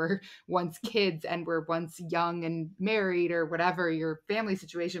parents were once kids and were once young and married, or whatever your family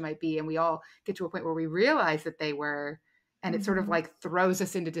situation might be, and we all get to a point where we realize that they were, and it sort of like throws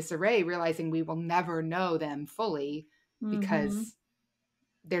us into disarray, realizing we will never know them fully, because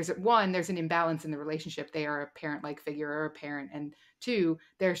there's an imbalance in the relationship. They are a parent-like figure or a parent, and two,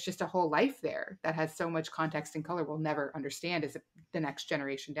 there's just a whole life there that has so much context and color we'll never understand as the next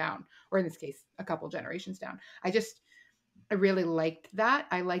generation down, or in this case, a couple generations down. I really liked that.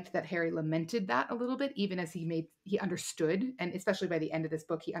 I liked that Harry lamented that a little bit, even as he understood, and especially by the end of this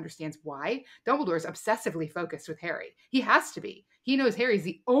book, he understands why. Dumbledore is obsessively focused with Harry. He has to be. He knows Harry's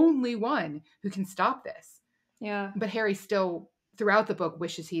the only one who can stop this. Yeah. But Harry still, throughout the book,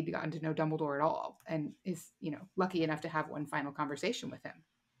 wishes he'd gotten to know Dumbledore at all, and is, lucky enough to have one final conversation with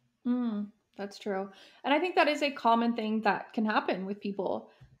him. That's true. And I think that is a common thing that can happen with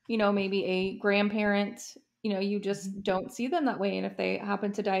people. Maybe a grandparent, you just don't see them that way. And if they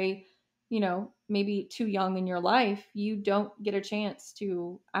happen to die, maybe too young in your life, you don't get a chance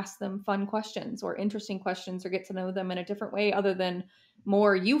to ask them fun questions or interesting questions or get to know them in a different way other than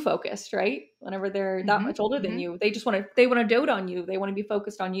more you focused, right? Whenever they're that much older than you, they want to dote on you. They want to be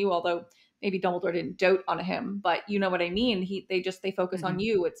focused on you, although maybe Dumbledore didn't dote on him, but you know what I mean? They focus on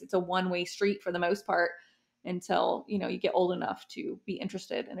you. It's a one-way street for the most part until, you get old enough to be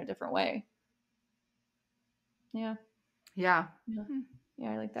interested in a different way. Yeah. Yeah.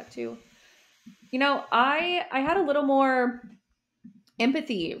 Yeah, I like that too. I had a little more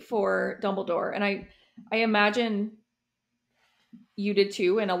empathy for Dumbledore, and I imagine you did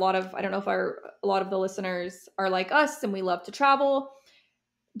too. And I don't know if a lot of the listeners are like us and we love to travel.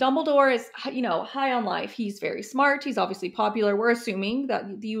 Dumbledore is, high on life. He's very smart. He's obviously popular. We're assuming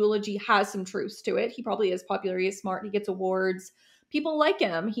that the eulogy has some truth to it. He probably is popular. He is smart. He gets awards. People like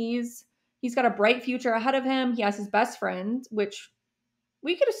him. He's got a bright future ahead of him. He has his best friend, which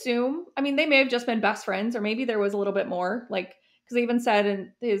we could assume. I mean, they may have just been best friends, or maybe there was a little bit more. Like, because they even said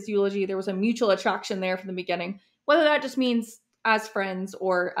in his eulogy there was a mutual attraction there from the beginning. Whether that just means as friends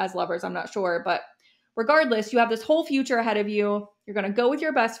or as lovers, I'm not sure. But regardless, you have this whole future ahead of you. You're going to go with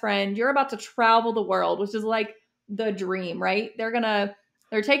your best friend. You're about to travel the world, which is like the dream, right? They're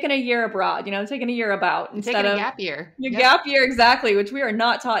taking a year abroad, taking a year about instead of a gap year. Gap year, exactly, which we are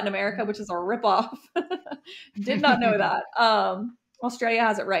not taught in America, which is a ripoff. Did not know that. Australia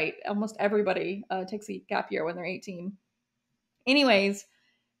has it right. Almost everybody takes a gap year when they're 18. Anyways,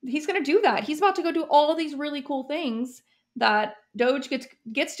 he's going to do that. He's about to go do all these really cool things that Doge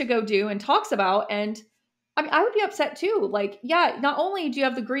gets to go do and talks about. And I mean, I would be upset too. Like, yeah, not only do you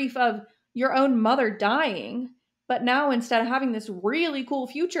have the grief of your own mother dying, but now instead of having this really cool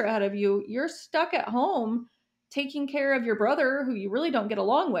future ahead of you, you're stuck at home taking care of your brother who you really don't get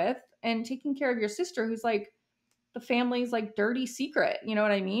along with and taking care of your sister who's like the family's like dirty secret. You know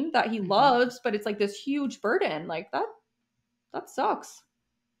what I mean? That he loves, but it's like this huge burden. Like that sucks.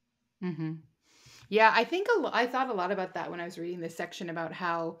 Yeah, I thought a lot about that when I was reading this section about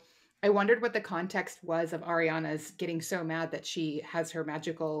how I wondered what the context was of Ariana's getting so mad that she has her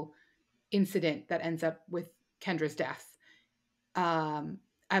magical incident that ends up with Kendra's death. I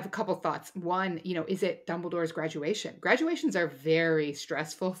have a couple thoughts. One, is it Dumbledore's graduation? Graduations are very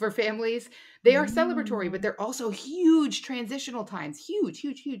stressful for families. They are celebratory, but they're also huge transitional times, huge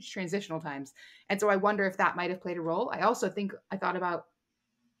transitional times. And so I wonder if that might have played a role. I thought about,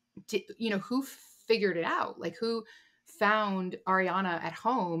 who figured it out? Like, who found Ariana at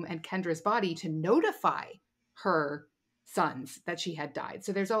home and Kendra's body to notify her sons that she had died?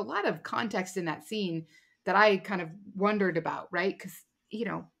 So there's a lot of context in that scene that I kind of wondered about, right? Because,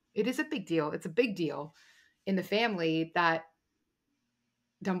 it is a big deal. It's a big deal in the family that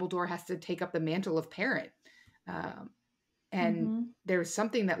Dumbledore has to take up the mantle of parent. And there's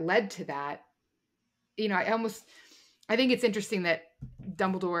something that led to that. I think it's interesting that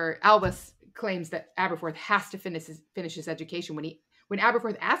Albus claims that Aberforth has to finish his education when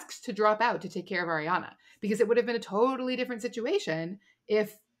Aberforth asks to drop out to take care of Ariana, because it would have been a totally different situation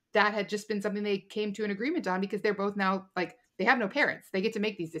if that had just been something they came to an agreement on, because they're both now like, they have no parents. They get to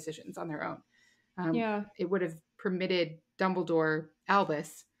make these decisions on their own. It would have permitted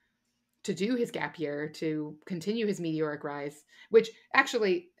Albus to do his gap year, to continue his meteoric rise, which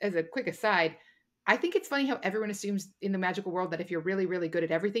actually, as a quick aside, I think it's funny how everyone assumes in the magical world that if you're really, really good at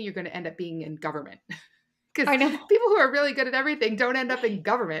everything, you're going to end up being in government. Because people who are really good at everything don't end up in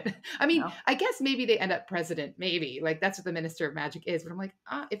government. I mean, I guess maybe they end up president, maybe. Like, that's what the Minister of Magic is. But I'm like,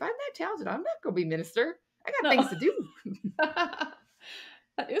 if I'm that talented, I'm not going to be minister. I got things to do.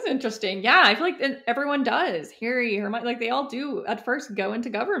 That is interesting. Yeah, I feel like everyone does. Harry, Hermione, like they all do at first go into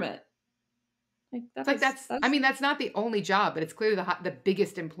government. Like that's not the only job, but it's clearly the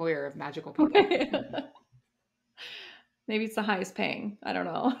biggest employer of magical people. Maybe it's the highest paying. I don't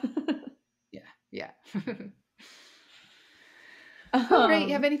know. Yeah. All right.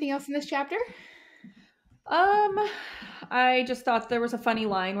 You have anything else in this chapter? I just thought there was a funny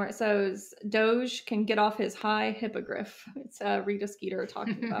line where it says, Doge can get off his high hippogriff. It's Rita Skeeter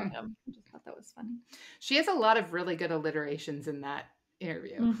talking about him. I just thought that was funny. She has a lot of really good alliterations in that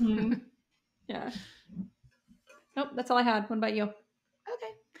interview. Mm-hmm. Yeah. Nope, that's all I had. What about you?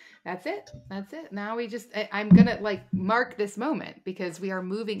 Okay. That's it. Now I'm going to like mark this moment because we are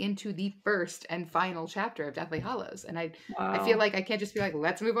moving into the first and final chapter of Deathly Hallows. And I feel like I can't just be like,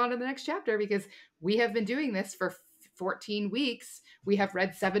 let's move on to the next chapter because we have been doing this for 14 weeks. We have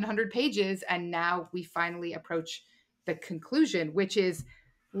read 700 pages and now we finally approach the conclusion, which is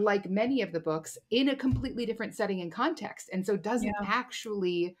like many of the books in a completely different setting and context. And so doesn't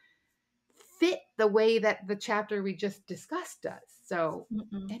actually fit the way that the chapter we just discussed does. So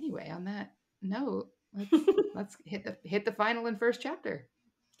anyway, on that note, let's hit the final and first chapter.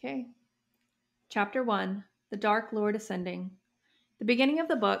 Okay. Chapter 1, The Dark Lord Ascending. The beginning of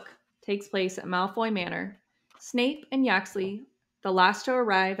the book takes place at Malfoy Manor. Snape and Yaxley, the last to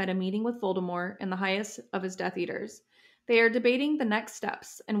arrive at a meeting with Voldemort and the highest of his Death Eaters. They are debating the next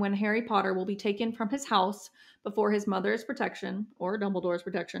steps and when Harry Potter will be taken from his house before his mother's protection, or Dumbledore's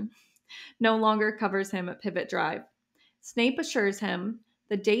protection, no longer covers him at Privet Drive. Snape assures him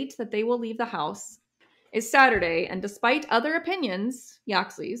the date that they will leave the house is Saturday, and despite other opinions,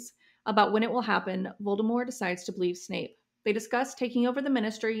 Yaxley's, about when it will happen, Voldemort decides to believe Snape. They discuss taking over the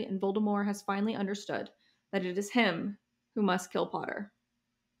ministry, and Voldemort has finally understood that it is him who must kill Potter.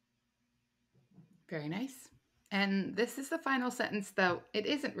 Very nice. And this is the final sentence, though it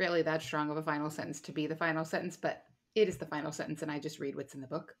isn't really that strong of a final sentence to be the final sentence, but it is the final sentence, and I just read what's in the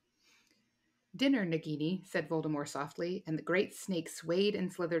book. Dinner, Nagini, said Voldemort softly, and the great snake swayed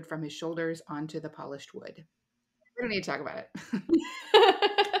and slithered from his shoulders onto the polished wood. We don't need to talk about it.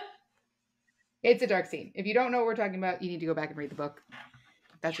 It's a dark scene. If you don't know what we're talking about, you need to go back and read the book.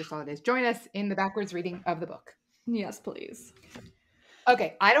 That's just all it is. Join us in the backwards reading of the book. Yes, please.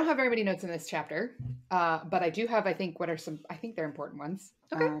 Okay, I don't have very many notes in this chapter, but I do have, I think they're important ones.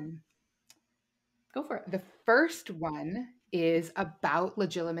 Okay. Go for it. The first one is about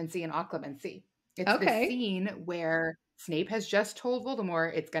Legilimency and Occlumency. It's the scene where Snape has just told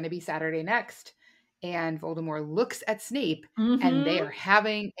Voldemort it's going to be Saturday next, and Voldemort looks at Snape, and they are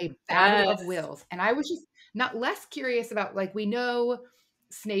having a battle of wills. And I was just not less curious about, like, we know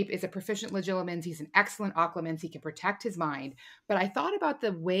Snape is a proficient Legilimens. He's an excellent Occlumens. He can protect his mind. But I thought about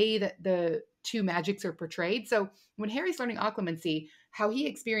the way that the two magics are portrayed. So when Harry's learning Occlumency, how he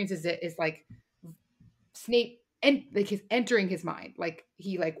experiences it is like Snape and like he's entering his mind, like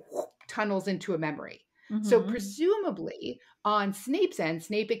he tunnels into a memory. So presumably on Snape's end,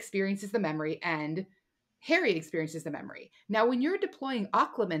 Snape experiences the memory and Harry experiences the memory. Now, when you're deploying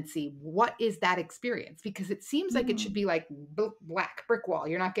Occlumency, what is that experience? Because it seems like it should be like black brick wall.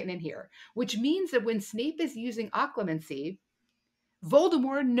 You're not getting in here, which means that when Snape is using Occlumency,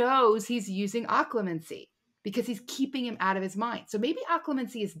 Voldemort knows he's using Occlumency because he's keeping him out of his mind. So maybe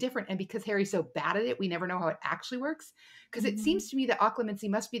Occlumency is different. And because Harry's so bad at it, we never know how it actually works. Because it seems to me that Occlumency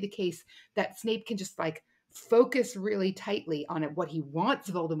must be the case that Snape can just like focus really tightly on it, what he wants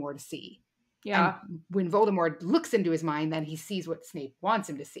Voldemort to see. Yeah. And when Voldemort looks into his mind, then he sees what Snape wants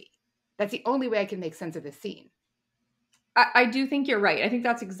him to see. That's the only way I can make sense of this scene. I do think you're right. I think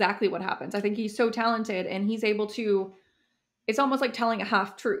that's exactly what happens. I think he's so talented and he's able to, it's almost like telling a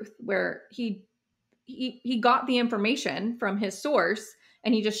half truth where he got the information from his source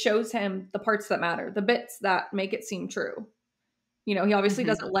and he just shows him the parts that matter, the bits that make it seem true. You know, he obviously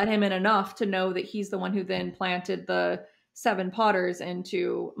doesn't let him in enough to know that he's the one who then planted the 7 Potters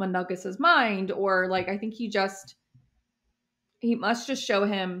into Mundungus' mind, or like, I think he must just show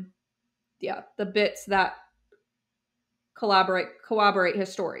him, the bits that corroborate his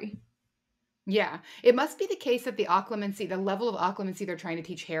story. Yeah, it must be the case that the level of Occlumency they're trying to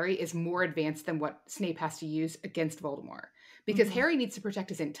teach Harry is more advanced than what Snape has to use against Voldemort. Because Harry needs to protect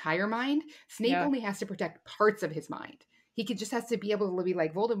his entire mind. Snape only has to protect parts of his mind. He just has to be able to be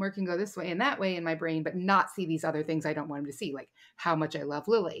like, Voldemort can go this way and that way in my brain, but not see these other things I don't want him to see, like how much I love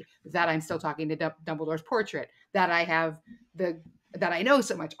Lily, that I'm still talking to Dumbledore's portrait, that I have that I know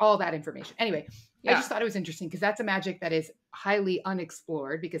so much, all that information. Anyway, I just thought it was interesting because that's a magic that is highly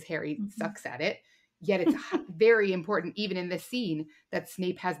unexplored because Harry sucks at it. Yet it's very important, even in this scene, that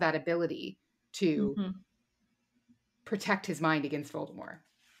Snape has that ability to protect his mind against Voldemort.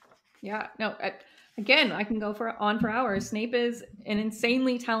 Yeah, no, again, I can go on for hours. Snape is an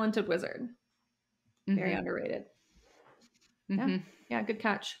insanely talented wizard. Very underrated. Yeah, good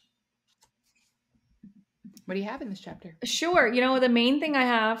catch. What do you have in this chapter? Sure. You know, the main thing I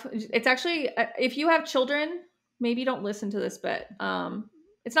have, it's actually, if you have children, maybe don't listen to this bit.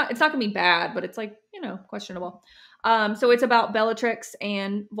 It's not going to be bad, but it's like, you know, questionable. So it's about Bellatrix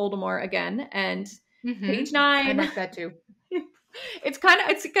and Voldemort again. And page 9. I marked that too. It's kind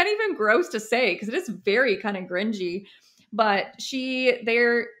of even gross to say because it is very kind of cringy. But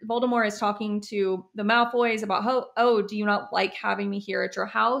Voldemort is talking to the Malfoys about do you not like having me here at your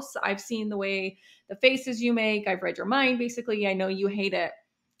house? I've seen the way the faces you make. I've read your mind. Basically, I know you hate it.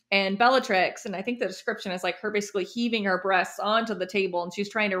 And Bellatrix, and I think the description is like her basically heaving her breasts onto the table, and she's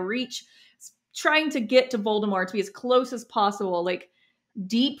trying to get to Voldemort to be as close as possible, like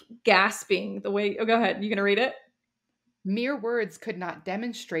deep gasping. The way, go ahead, you gonna read it? Mere words could not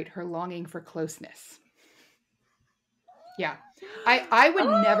demonstrate her longing for closeness. Yeah. I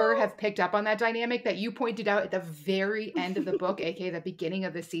would never have picked up on that dynamic that you pointed out at the very end of the book, aka the beginning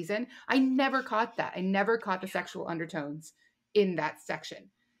of the season. I never caught that. I never caught the sexual undertones in that section.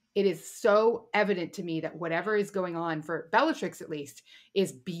 It is so evident to me that whatever is going on for Bellatrix, at least,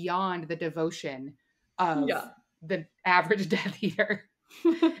 is beyond the devotion of the average Death Eater.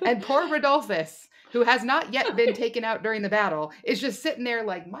 And poor Rodolphus, who has not yet been taken out during the battle, is just sitting there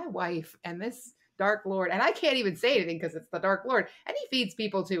like, my wife and this Dark Lord, and I can't even say anything because it's the Dark Lord, and he feeds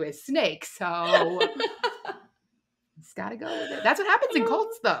people to his snake, so it's gotta go with it. That's what happens in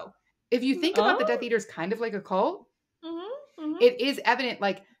cults, though. If you think about the Death Eaters kind of like a cult, it is evident,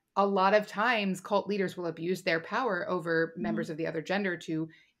 like, a lot of times cult leaders will abuse their power over members of the other gender to,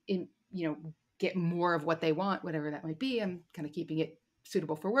 get more of what they want, whatever that might be. I'm kind of keeping it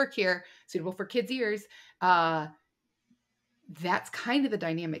suitable for work here, suitable for kids' ears. That's kind of the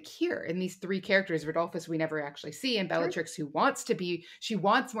dynamic here in these three characters. Rodolphus we never actually see, and Bellatrix, who she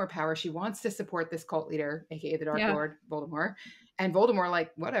wants more power. She wants to support this cult leader, aka the Dark Lord, Voldemort. And Voldemort,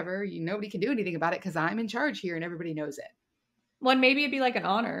 like, whatever, nobody can do anything about it because I'm in charge here and everybody knows it. Well, and maybe it'd be like an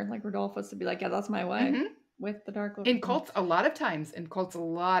honor, like Rodolphus to be like, yeah, that's my way with the Dark Lord. In cults, a lot of times,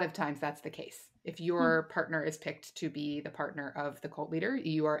 that's the case. If your partner is picked to be the partner of the cult leader,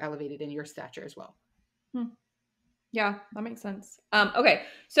 you are elevated in your stature as well. Yeah, that makes sense. Okay,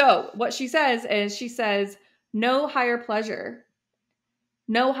 so what she says, no higher pleasure.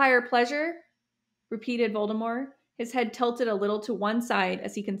 No higher pleasure, repeated Voldemort, his head tilted a little to one side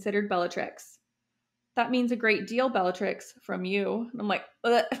as he considered Bellatrix. That means a great deal, Bellatrix, from you. And I'm like,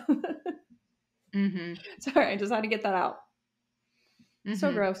 Sorry, I just had to get that out.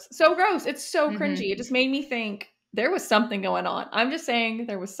 So gross. So gross. It's so cringy. It just made me think there was something going on. I'm just saying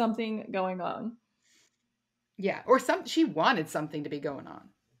there was something going on. Yeah, or she wanted something to be going on.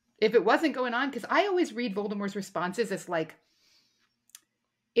 If it wasn't going on, because I always read Voldemort's responses as like,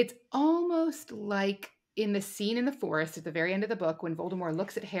 it's almost like in the scene in the forest at the very end of the book when Voldemort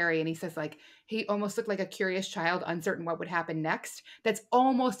looks at Harry and he says, like, he almost looked like a curious child, uncertain what would happen next. That's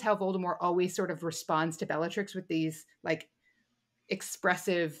almost how Voldemort always sort of responds to Bellatrix with these, like,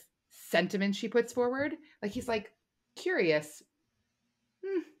 expressive sentiments she puts forward. Like, he's like, curious.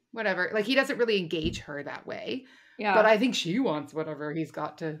 Whatever. Like, he doesn't really engage her that way. Yeah. But I think she wants whatever he's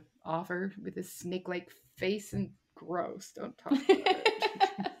got to offer with his snake-like face and gross. Don't talk about it.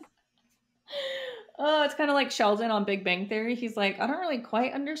 Oh, it's kind of like Sheldon on Big Bang Theory. He's like, I don't really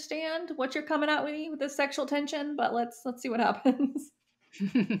quite understand what you're coming at with this sexual tension, but let's see what happens.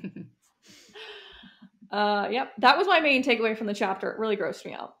 Yep. That was my main takeaway from the chapter. It really grossed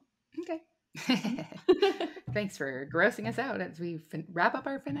me out. Okay. Thanks for grossing us out as we wrap up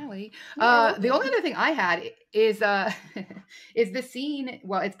our finale. The only other thing I had is the scene.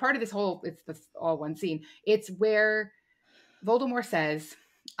 Well, it's part of this whole. It's all one scene. It's where Voldemort says,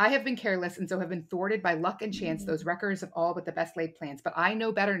 "I have been careless and so have been thwarted by luck and chance, those wreckers of all but the best laid plans. But I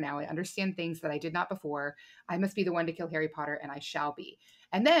know better now. I understand things that I did not before. I must be the one to kill Harry Potter, and I shall be."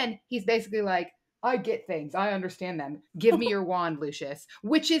 And then he's basically like, I get things. I understand them. Give me your wand, Lucius,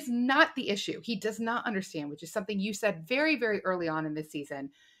 which is not the issue. He does not understand, which is something you said very, very early on in this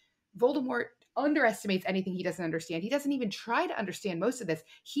season. Voldemort underestimates anything he doesn't understand. He doesn't even try to understand most of this.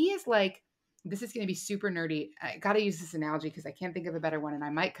 He is like, this is going to be super nerdy. I got to use this analogy because I can't think of a better one and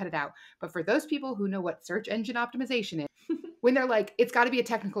I might cut it out. But for those people who know what search engine optimization is, when they're like, it's got to be a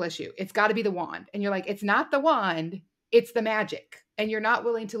technical issue. It's got to be the wand. And you're like, it's not the wand. It's the magic. And you're not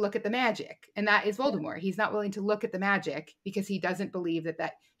willing to look at the magic. And that is Voldemort. He's not willing to look at the magic because he doesn't believe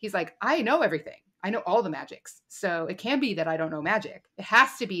that he's like, I know everything. I know all the magics. So it can be that I don't know magic. It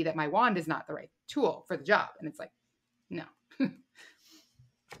has to be that my wand is not the right tool for the job. And it's like, no.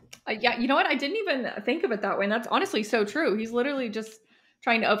 Yeah, you know what? I didn't even think of it that way. And that's honestly so true. He's literally just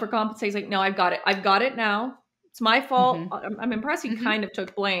trying to overcompensate. He's like, no, I've got it. I've got it now. It's my fault. I'm impressed he kind of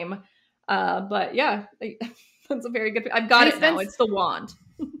took blame. But yeah, that's a very good. I've got it now. It's the wand.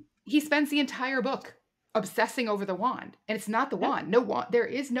 He spends the entire book obsessing over the wand, and it's not the wand. No wand. There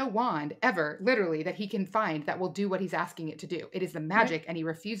is no wand ever, literally, that he can find that will do what he's asking it to do. It is the magic, and he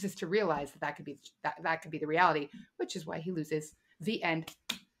refuses to realize that could be that could be the reality, which is why he loses. The end.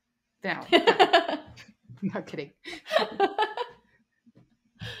 Now, not kidding.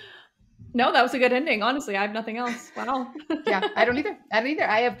 No, that was a good ending. Honestly, I have nothing else. Wow. Yeah, I don't either.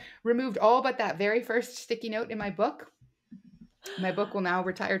 I have removed all but that very first sticky note in my book. My book will now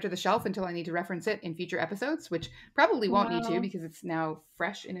retire to the shelf until I need to reference it in future episodes, which probably won't need to because it's now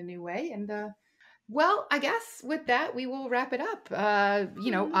fresh in a new way. And well, I guess with that, we will wrap it up.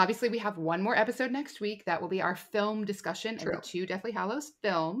 Obviously we have one more episode next week. That will be our film discussion of the 2 Deathly Hallows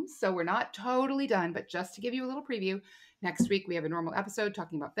films. So we're not totally done, but just to give you a little preview, next week we have a normal episode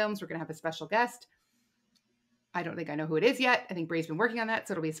talking about films. We're going to have a special guest. I don't think I know who it is yet. I think Bree's been working on that,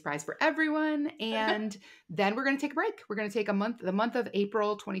 so it'll be a surprise for everyone. And then we're going to take a break. We're going to take the month of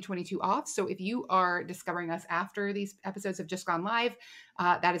April 2022 off. So if you are discovering us after these episodes have just gone live,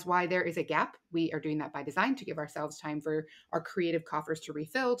 that is why there is a gap. We are doing that by design to give ourselves time for our creative coffers to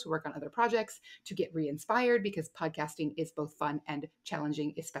refill, to work on other projects, to get re-inspired, because podcasting is both fun and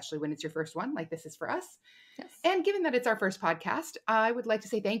challenging, especially when it's your first one, like this is for us. Yes. And given that it's our first podcast, I would like to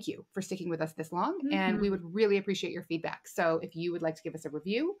say thank you for sticking with us this long, and we would really appreciate your feedback. So if you would like to give us a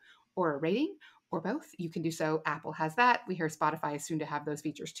review or a rating or both, you can do so. Apple has that. We hear Spotify is soon to have those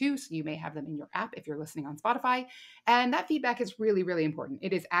features too, so you may have them in your app if you're listening on Spotify. And that feedback is really, really important.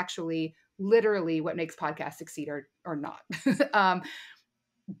 It is actually literally what makes podcasts succeed or not.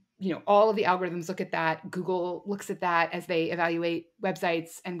 All of the algorithms look at that. Google looks at that as they evaluate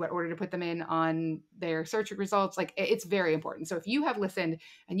websites and what order to put them in on their search results. Like, it's very important. So if you have listened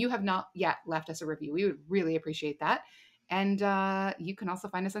and you have not yet left us a review, we would really appreciate that. And you can also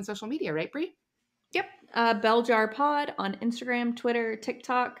find us on social media, right, Bree? Yep. Bell Jar Pod on Instagram, Twitter,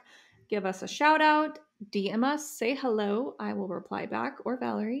 TikTok. Give us a shout out. DM us. Say hello. I will reply back, or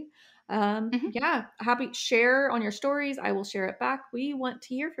Valerie. Yeah, happy share on your stories. I will share it back. We want to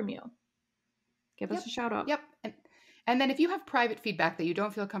hear from you. Give us a shout out. Yep. And then if you have private feedback that you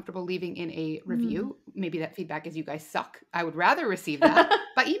don't feel comfortable leaving in a review, maybe that feedback is you guys suck. I would rather receive that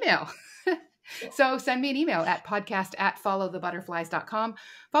by email. So send me an email at podcast@followthebutterflies.com.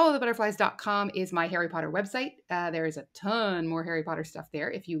 Followthebutterflies.com is my Harry Potter website. There is a ton more Harry Potter stuff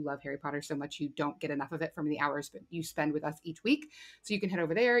there. If you love Harry Potter so much you don't get enough of it from the hours you spend with us each week. So you can head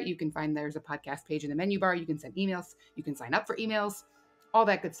over there. You can find there's a podcast page in the menu bar. You can send emails. You can sign up for emails. All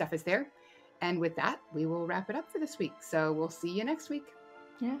that good stuff is there. And with that, we will wrap it up for this week. So we'll see you next week.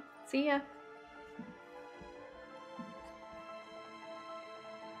 Yeah. See ya.